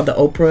 What's that called? The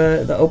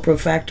Oprah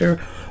factor,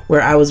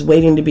 where I was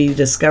waiting to be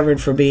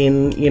discovered for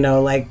being, you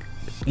know, like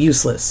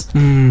useless.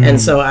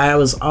 And so I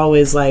was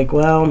always like,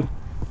 well,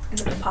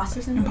 is it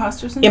imposter syndrome?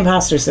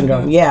 Imposter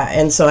syndrome, yeah.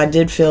 And so I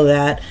did feel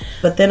that.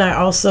 But then I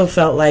also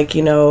felt like,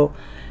 you know,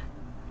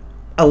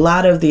 a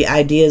lot of the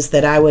ideas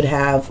that I would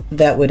have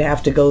that would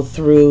have to go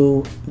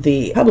through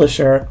the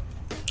publisher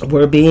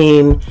were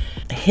being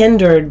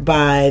hindered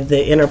by the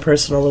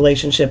interpersonal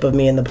relationship of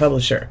me and the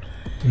publisher.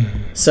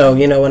 So,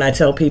 you know, when I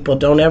tell people,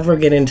 don't ever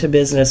get into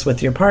business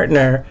with your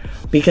partner,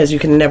 because you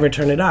can never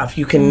turn it off.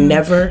 You can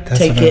never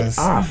take it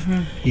off.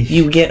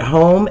 You get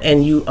home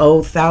and you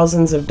owe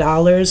thousands of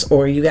dollars,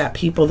 or you got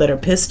people that are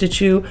pissed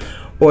at you,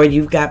 or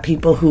you've got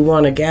people who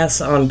want to gas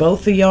on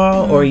both of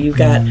y'all, or you've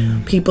got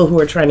people who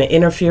are trying to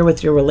interfere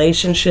with your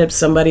relationship.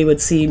 Somebody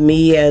would see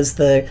me as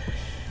the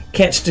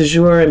catch du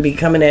jour and be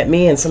coming at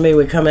me, and somebody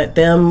would come at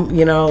them,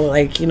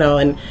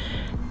 and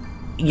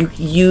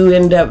you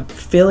end up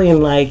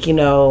feeling like,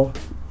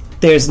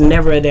 there's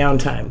never a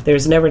downtime.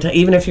 There's never time.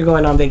 Even if you're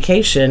going on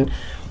vacation,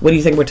 what do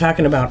you think we're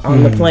talking about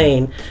on the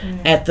plane,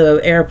 at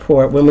the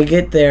airport, when we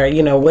get there,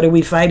 what are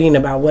we fighting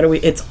about?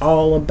 It's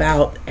all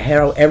about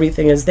how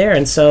everything is there.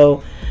 And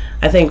so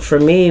I think for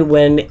me,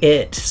 when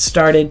it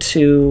started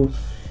to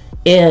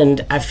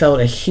end, I felt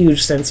a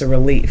huge sense of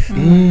relief.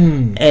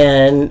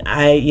 And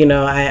I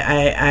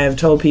have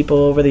told people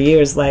over the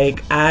years,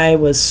 like, I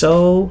was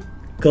so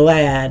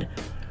glad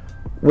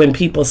when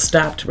people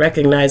stopped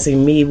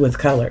recognizing me with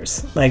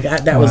colors. Like,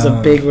 that was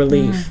a big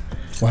relief.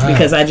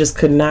 Because I just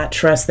could not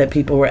trust that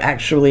people were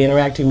actually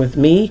interacting with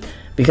me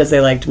because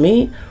they liked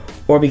me,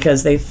 or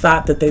because they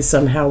thought that they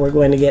somehow were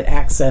going to get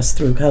access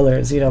through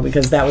colors,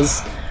 because that was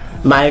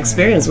my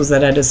experience, was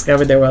that I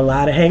discovered there were a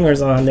lot of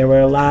hangers-on. There were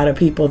a lot of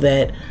people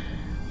that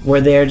were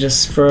there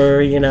just for,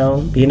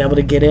 being able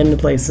to get into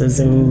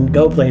places and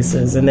go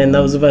places. And then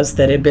those of us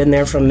that had been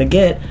there from the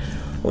get,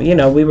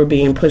 we were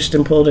being pushed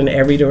and pulled in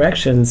every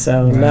direction.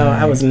 So, no,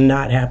 I was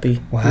not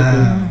happy.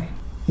 Wow.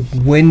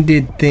 When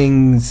did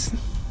things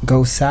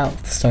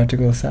start to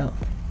go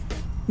south?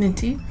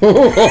 Minty?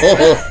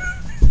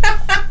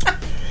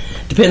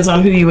 Depends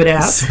on who you would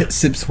ask.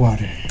 Sips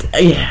water.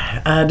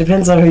 Yeah,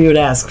 depends on who you would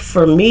ask.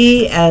 For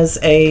me, as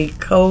a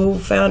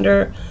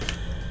co-founder,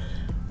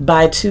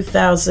 by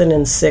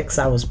 2006,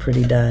 I was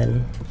pretty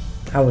done.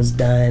 I was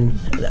done.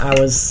 I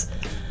was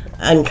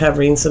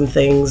uncovering some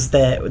things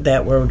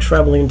that were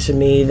troubling to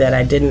me that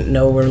I didn't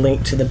know were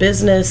linked to the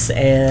business,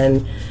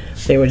 and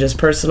they were just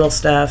personal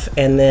stuff.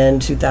 And then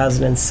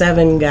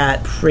 2007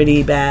 got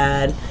pretty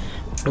bad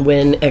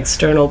when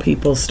external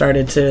people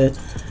started to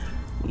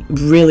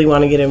really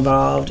want to get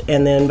involved.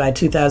 And then by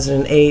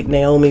 2008,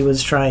 Naomi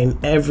was trying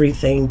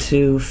everything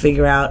to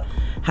figure out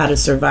how to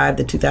survive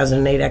the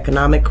 2008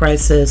 economic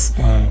crisis,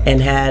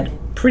 and had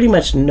pretty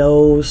much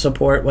no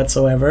support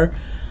whatsoever.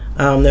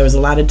 There was a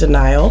lot of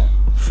denial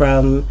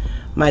from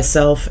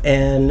myself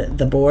and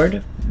the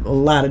board, a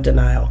lot of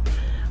denial.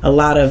 A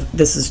lot of,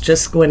 this is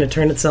just going to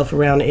turn itself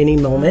around any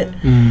moment.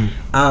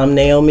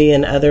 Naomi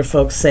and other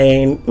folks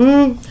saying,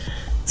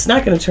 it's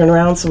not going to turn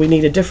around, so we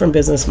need a different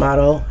business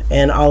model.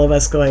 And all of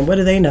us going, what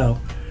do they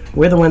know?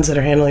 We're the ones that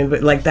are handling,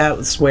 but like, that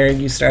was where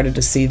you started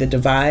to see the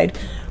divide,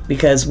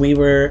 because we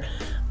were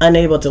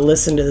unable to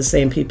listen to the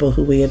same people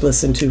who we had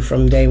listened to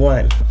from day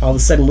one. All of a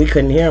sudden, we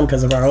couldn't hear them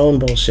because of our own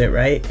bullshit,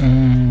 right?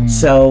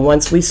 So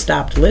once we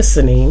stopped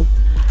listening,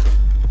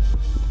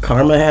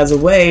 karma has a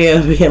way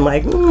of being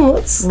like,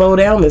 let's slow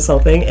down this whole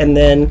thing. And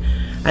then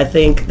I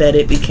think that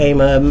it became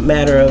a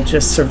matter of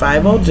just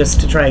survival, just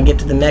to try and get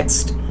to the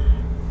next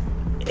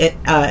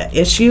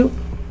issue.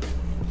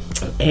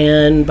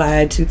 And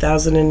by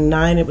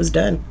 2009, it was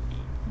done.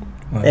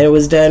 And it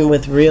was done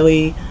with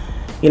really,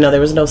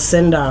 there was no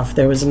send-off.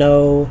 There was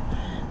no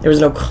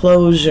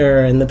closure.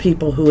 And the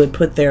people who had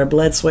put their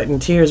blood, sweat,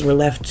 and tears were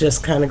left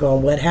just kind of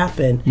going, what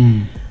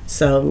happened?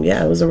 So,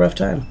 yeah, it was a rough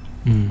time.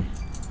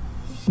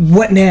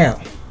 What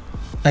now?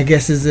 I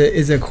guess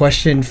is a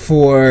question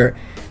for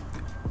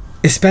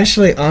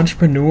especially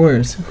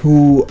entrepreneurs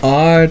who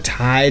are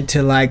tied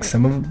to, like,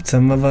 some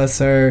of us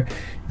are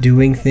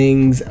doing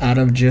things out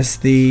of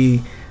just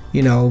the,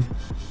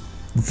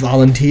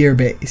 volunteer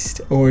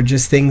based, or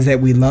just things that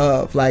we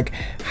love. Like,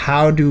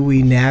 how do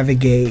we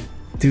navigate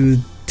through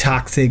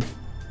toxic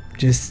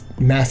just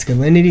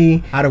masculinity?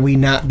 How do we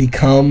not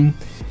become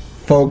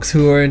folks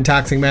who are in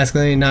toxic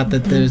masculinity? Not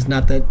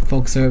that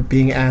folks are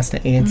being asked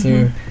to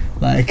answer,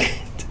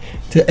 like,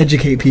 to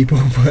educate people,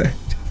 but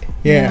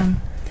yeah.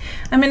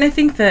 I mean, I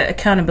think the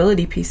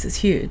accountability piece is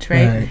huge,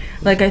 right?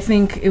 Like, I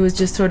think it was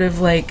just sort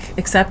of like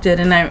accepted,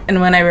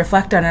 and when I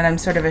reflect on it, I'm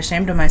sort of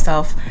ashamed of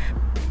myself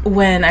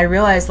when I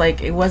realized,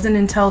 like, it wasn't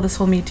until this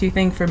whole Me Too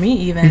thing for me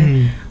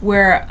even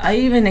where I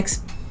even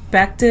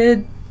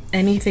expected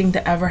anything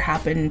to ever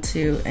happen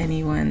to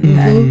anyone,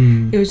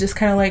 that it was just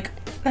kind of like,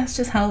 that's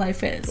just how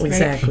life is, right?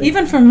 Exactly.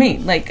 Even for me,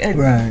 like a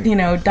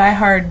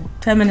diehard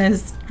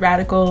feminist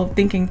radical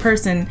thinking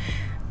person,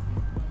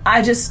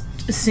 I just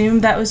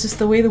assumed that was just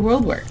the way the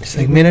world worked. It's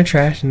like, men are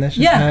trash, and that's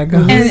just how it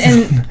goes.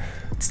 And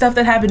stuff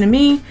that happened to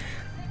me,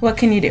 what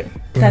can you do?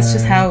 That's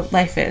just how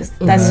life is.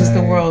 That's just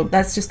the world.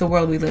 That's just the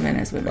world we live in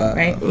as women,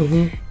 right?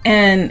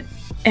 And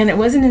it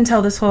wasn't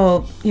until this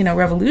whole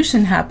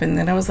revolution happened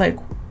that I was like,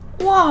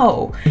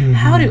 whoa,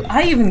 how do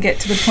I even get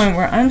to the point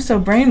where I'm so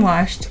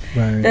brainwashed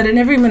that it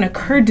never even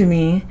occurred to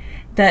me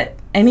that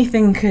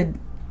anything could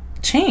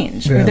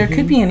change or there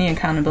could be any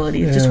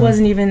accountability. It just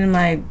wasn't even in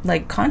my,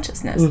 like,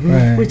 consciousness,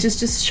 which is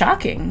just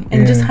shocking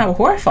and just how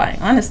horrifying,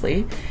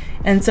 honestly.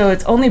 And so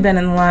it's only been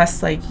in the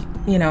last, like,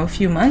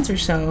 few months or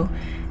so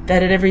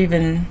that it ever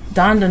even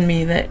dawned on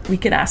me that we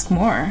could ask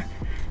more.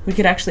 We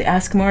could actually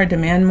ask more,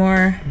 demand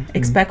more,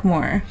 expect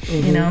more,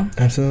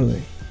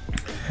 Absolutely.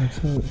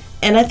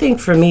 And I think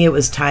for me it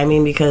was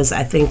timing, because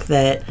I think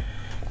that,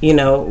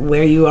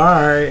 where you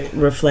are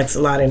reflects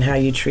a lot in how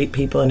you treat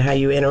people and how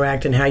you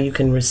interact and how you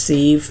can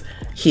receive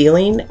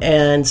healing.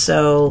 And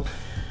so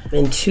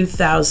In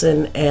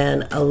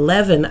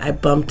 2011, I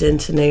bumped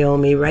into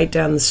Naomi right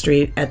down the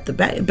street at the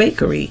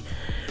bakery.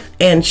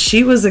 And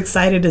she was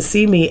excited to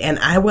see me, and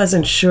I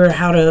wasn't sure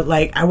how to,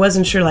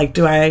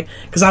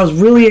 because I was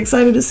really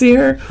excited to see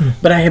her,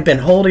 but I had been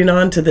holding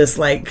on to this,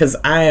 because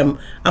I'm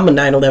a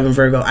 9/11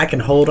 Virgo. I can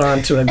hold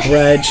on to a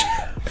grudge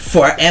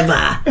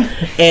forever.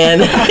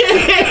 And,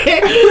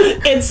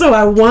 and so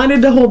I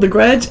wanted to hold the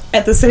grudge.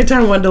 At the same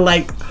time, I wanted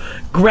to,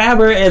 grab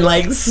her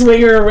and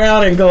swing her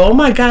around and go, oh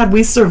my God,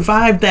 we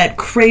survived that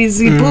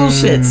crazy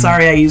bullshit.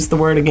 Sorry, I used the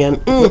word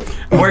again. I'm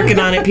working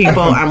on it,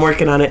 people. I'm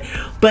working on it.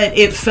 But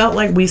it felt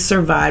like we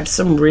survived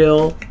some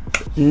real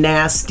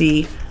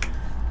nasty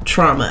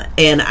trauma.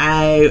 And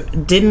I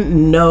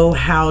didn't know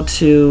how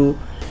to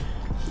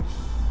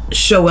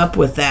show up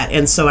with that.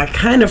 And so I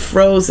kind of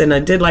froze and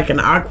I did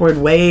an awkward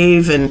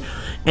wave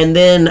and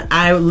then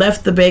I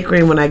left the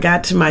bakery, and when I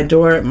got to my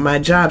door, my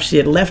job, she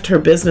had left her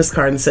business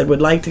card and said,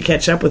 would like to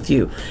catch up with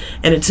you.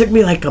 And it took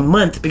me a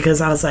month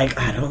because I was I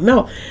don't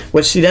know.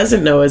 What she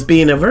doesn't know is,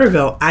 being a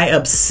Virgo, I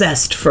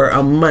obsessed for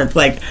a month.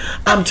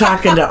 I'm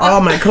talking to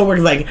all my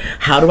coworkers,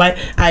 how do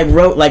I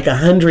wrote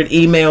 100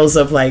 emails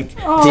of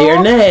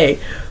Dear Nay.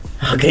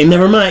 Okay,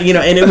 never mind.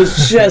 And it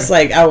was just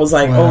I was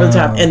wow. over the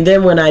top. And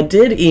then when I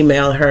did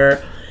email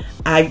her,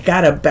 I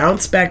got a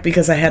bounce back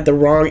because I had the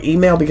wrong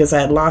email because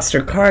I had lost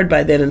her card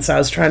by then, and so I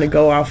was trying to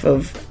go off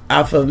of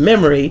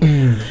memory.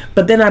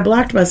 But then I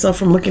blocked myself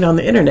from looking on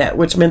the internet,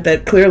 which meant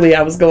that clearly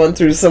I was going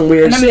through some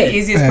weird shit. I'm the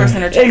easiest person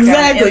to check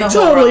exactly, down in the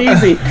whole totally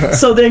world. easy.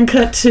 So then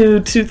cut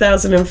to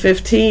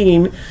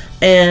 2015,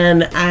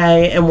 and I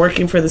am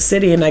working for the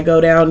city, and I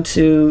go down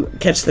to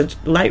catch the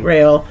light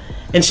rail,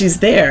 and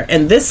she's there,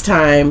 and this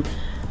time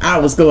I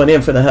was going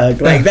in for the hug.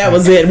 That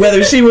was it.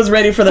 Whether she was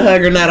ready for the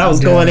hug or not, I was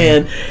going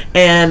in.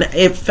 And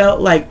it felt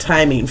like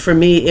timing. For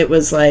me, it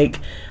was I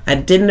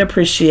didn't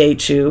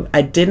appreciate you.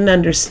 I didn't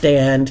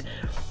understand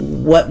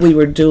what we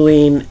were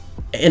doing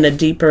in a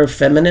deeper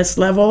feminist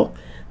level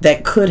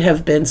that could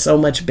have been so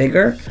much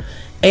bigger.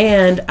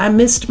 And I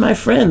missed my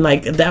friend.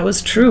 That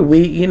was true.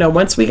 We,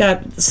 once we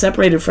got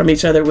separated from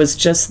each other, it was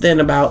just then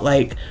about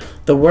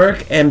the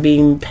work and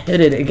being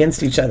pitted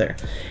against each other.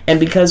 And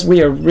because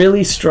we are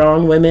really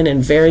strong women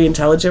and very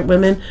intelligent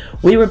women,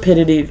 we were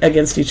pitted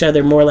against each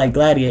other more like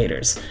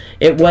gladiators.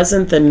 It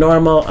wasn't the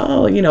normal,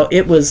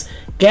 it was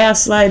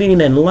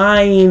gaslighting and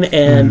lying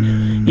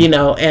and,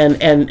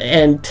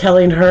 and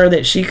telling her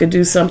that she could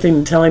do something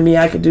and telling me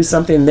I could do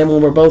something. And then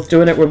when we're both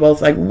doing it, we're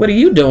both what are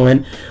you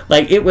doing?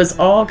 It was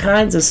all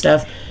kinds of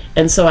stuff.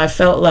 And so I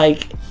felt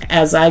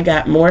as I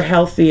got more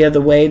healthy of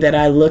the way that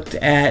I looked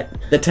at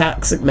the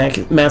toxic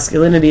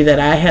masculinity that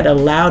I had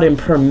allowed and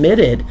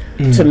permitted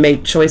to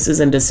make choices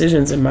and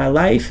decisions in my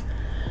life,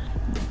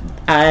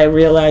 I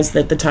realized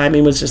that the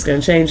timing was just going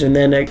to change. And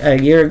then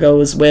a year ago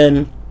was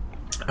when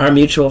our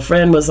mutual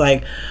friend was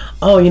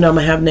oh, I'm going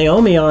to have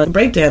Naomi on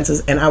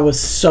breakdances, and I was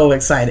so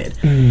excited.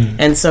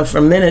 And so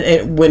from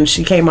then, when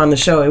she came on the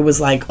show, it was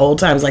old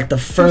times, the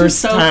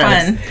first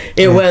time.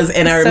 It was,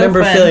 and I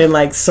remember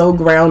feeling so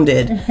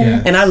grounded.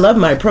 Yeah. And I love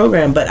my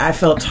program, but I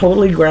felt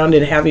totally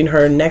grounded having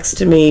her next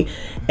to me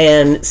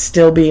and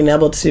still being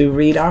able to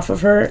read off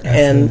of her.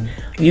 And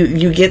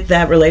you get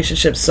that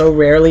relationship so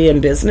rarely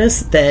in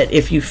business that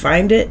if you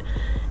find it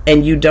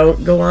and you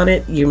don't go on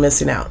it, you're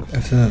missing out.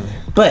 Absolutely.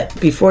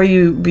 But before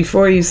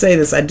you say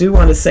this, I do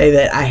want to say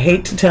that I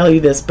hate to tell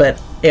you this,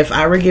 but if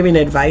I were giving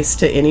advice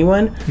to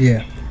anyone,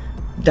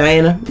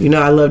 Diana,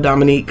 I love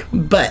Dominique,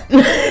 but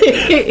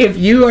if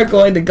you are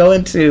going to go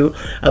into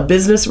a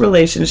business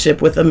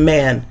relationship with a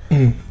man,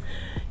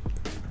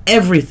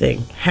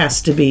 everything has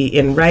to be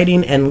in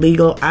writing and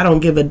legal. I don't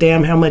give a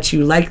damn how much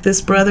you like this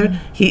brother.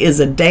 He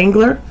is a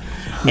dangler,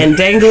 and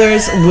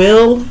danglers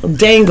will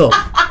dangle.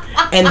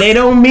 And they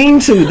don't mean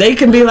to. They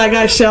can be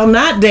I shall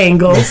not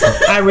dangle.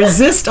 I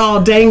resist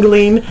all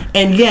dangling,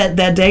 and yet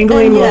that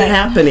dangling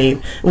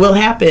will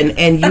happen,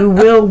 and you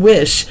will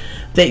wish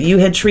that you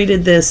had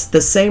treated this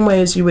the same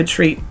way as you would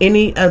treat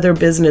any other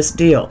business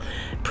deal.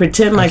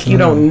 Pretend like you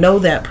don't know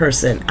that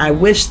person. I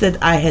wish that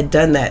I had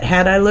done that.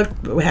 Had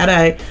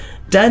I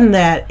done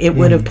that, it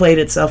would have played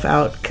itself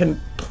out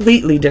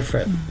completely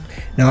different.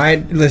 No,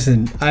 I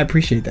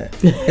appreciate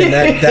that,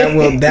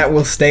 and that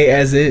will stay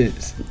as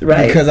is,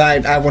 right? Because I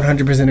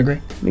 100%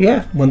 agree.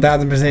 Yeah,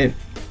 1000%.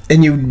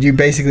 And you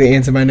basically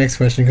answered my next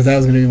question, because that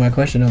was going to be my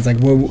question. I was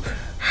well,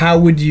 how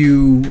would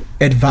you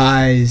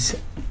advise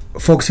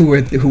folks who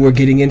are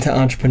getting into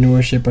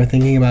entrepreneurship or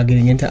thinking about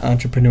getting into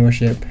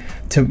entrepreneurship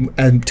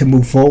to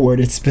move forward?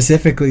 It's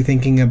specifically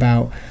thinking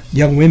about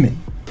young women.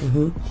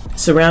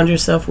 Surround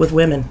yourself with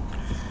women.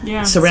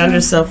 Yeah. Surround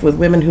yourself with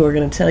women who are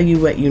going to tell you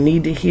what you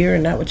need to hear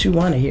and not what you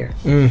want to hear.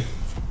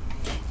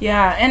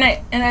 Yeah,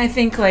 and I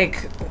think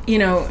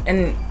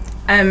and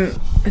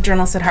I'm a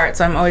journalist at heart,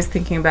 so I'm always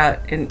thinking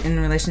about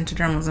in relation to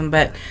journalism,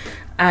 but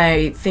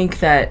I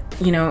think that,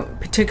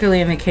 particularly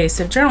in the case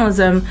of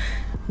journalism,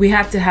 we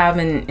have to have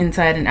an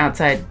inside and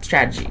outside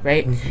strategy,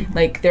 right?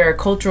 There are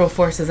cultural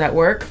forces at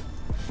work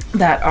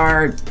that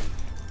are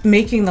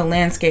making the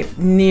landscape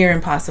near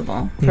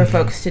impossible for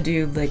folks to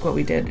do like what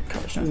we did at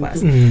Colors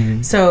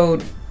Northwest. So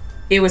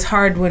it was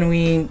hard when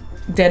we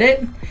did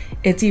it.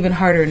 It's even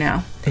harder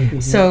now.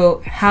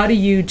 So how do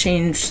you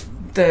change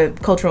the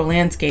cultural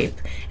landscape?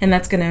 And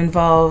that's going to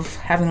involve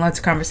having lots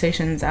of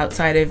conversations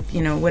outside of,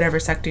 you know, whatever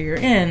sector you're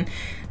in,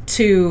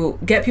 to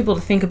get people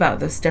to think about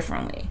this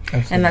differently.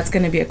 Absolutely. And that's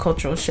going to be a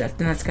cultural shift,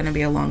 and that's going to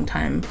be a long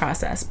time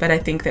process. But I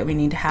think that we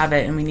need to have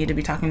it, and we need to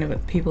be talking to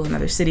people in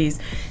other cities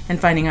and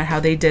finding out how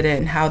they did it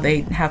and how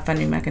they have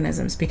funding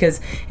mechanisms,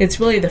 because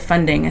it's really the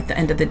funding at the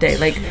end of the day.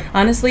 Like,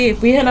 honestly,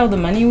 if we had all the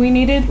money we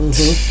needed,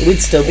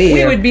 we'd still be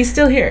here. We would be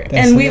still here.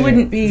 And we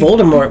wouldn't be...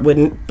 Voldemort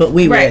wouldn't, but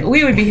we would. Right,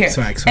 we would be here.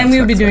 And we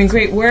would be doing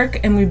great work,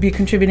 and we'd be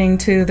contributing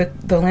to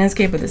the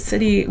landscape of the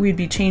city. We'd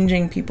be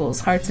changing people's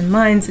hearts and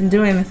minds and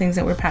doing the things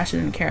that we're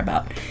passionate and care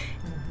about.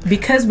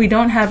 Because we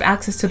don't have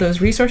access to those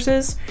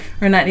resources,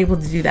 we're not able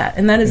to do that,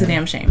 and that is a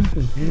damn shame.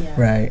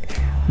 Right.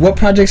 What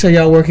projects are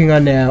y'all working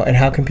on now, and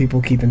how can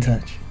people keep in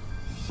touch?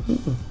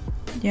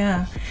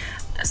 Yeah.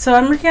 So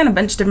I'm working on a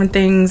bunch of different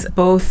things,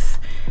 both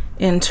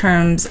in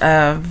terms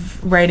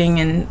of writing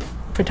and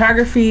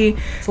photography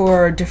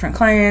for different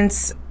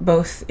clients,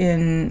 both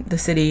in the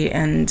city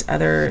and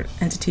other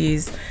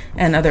entities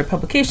and other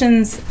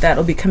publications that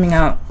will be coming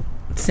out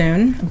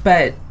soon.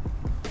 But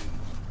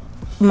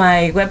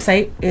my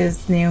website is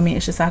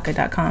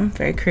naomiishisaka.com,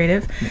 very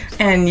creative.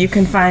 And you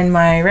can find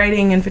my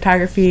writing and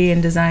photography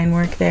and design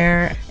work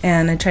there.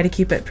 And I try to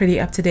keep it pretty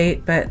up to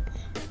date, but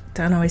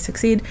don't always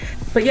succeed.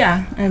 But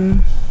yeah,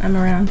 I'm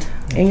around.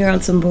 And you're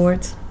on some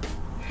boards?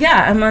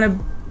 Yeah, I'm on a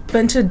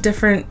bunch of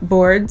different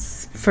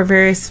boards for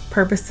various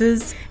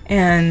purposes.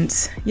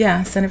 And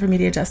yeah, Center for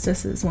Media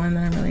Justice is one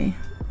that I'm really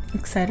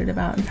excited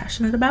about and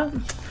passionate about.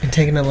 And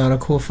taking a lot of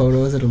cool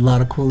photos at a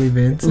lot of cool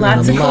events.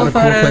 Lots of cool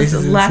photos,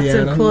 lots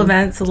of cool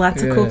events,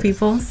 lots of cool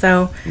people.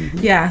 So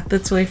yeah,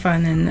 that's really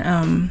fun,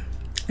 and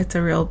it's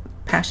a real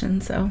passion.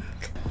 So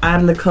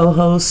I'm the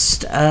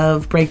co-host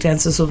of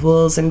Breakdances with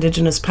Wolves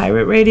Indigenous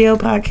Pirate Radio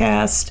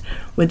podcast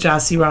with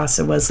Jossie Ross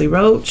and Wesley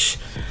Roach.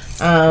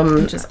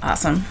 Which is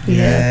awesome.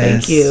 Yeah,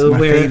 thank you. My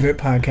favorite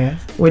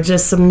podcast. We're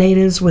just some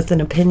natives with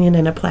an opinion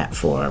and a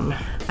platform.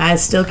 I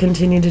still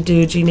continue to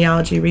do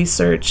genealogy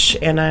research,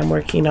 and I'm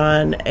working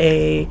on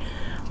a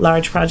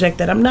large project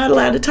that I'm not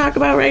allowed to talk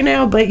about right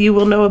now, but you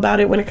will know about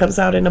it when it comes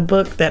out in a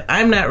book that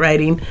I'm not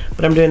writing,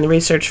 but I'm doing the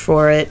research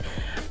for it.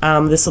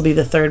 This will be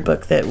the third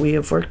book that we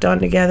have worked on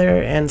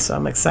together, and so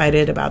I'm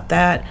excited about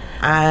that.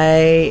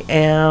 I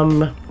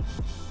am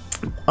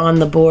on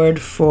the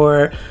board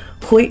for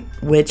HOIT,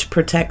 which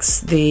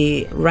protects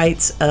the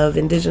rights of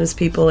Indigenous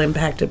people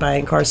impacted by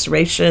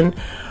incarceration.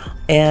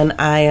 And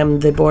I am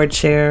the board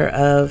chair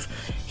of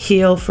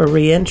HEAL for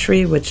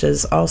Reentry, which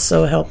is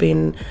also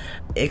helping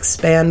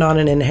expand on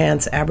and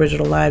enhance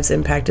Aboriginal lives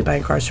impacted by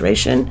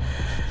incarceration.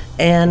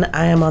 And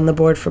I am on the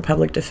board for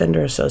Public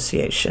Defender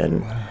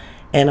Association. Wow.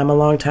 And I'm a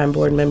longtime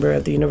board member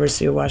of the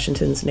University of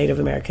Washington's Native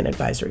American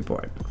Advisory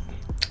Board.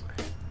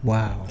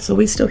 Wow. So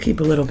we still keep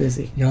a little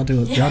busy. Y'all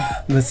do it. Y'all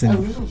listen.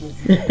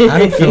 I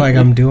don't feel like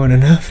I'm doing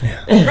enough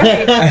now.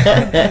 Right.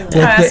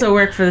 I also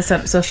work for the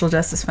Social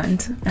Justice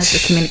Fund as the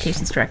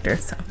communications director,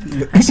 so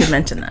I should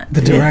mention that.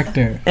 The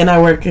director. And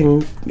I work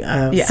in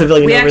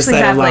civilian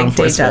oversight of law enforcement. We actually have like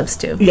day jobs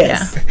too.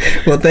 Yes.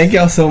 Yeah. Well, thank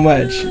y'all so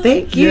much.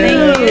 Thank you.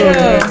 Thank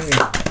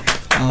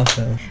you.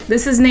 Awesome.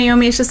 This is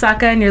Naomi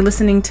Ishisaka, and you're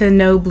listening to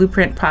No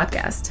Blueprint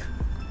Podcast.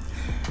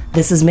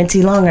 This is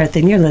Minty LongEarth,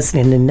 and you're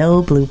listening to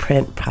No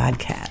Blueprint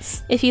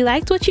Podcast. If you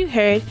liked what you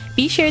heard,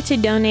 be sure to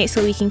donate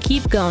so we can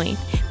keep going.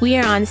 We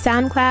are on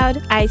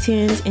SoundCloud,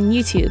 iTunes, and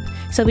YouTube,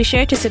 so be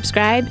sure to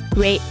subscribe,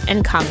 rate,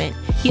 and comment.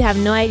 You have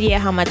no idea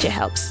how much it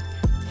helps.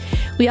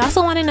 We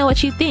also want to know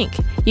what you think.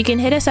 You can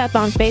hit us up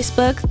on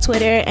Facebook,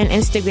 Twitter, and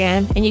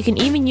Instagram, and you can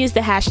even use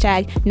the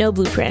hashtag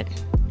NoBlueprint.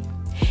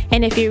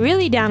 And if you're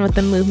really down with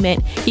the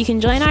movement, you can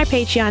join our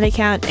Patreon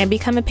account and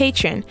become a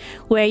patron,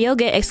 where you'll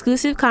get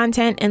exclusive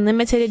content and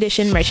limited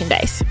edition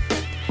merchandise.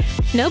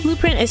 No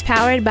Blueprint is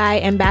powered by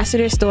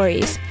Ambassador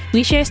Stories.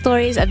 We share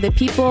stories of the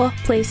people,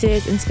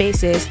 places, and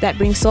spaces that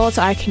bring soul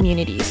to our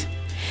communities.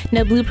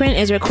 No Blueprint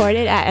is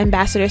recorded at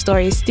Ambassador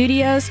Stories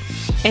Studios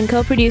and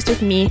co-produced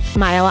with me,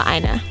 Maiwa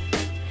Aina.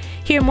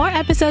 Hear more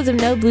episodes of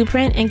No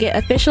Blueprint and get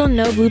official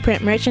No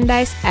Blueprint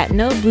merchandise at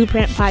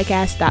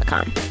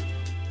noblueprintpodcast.com.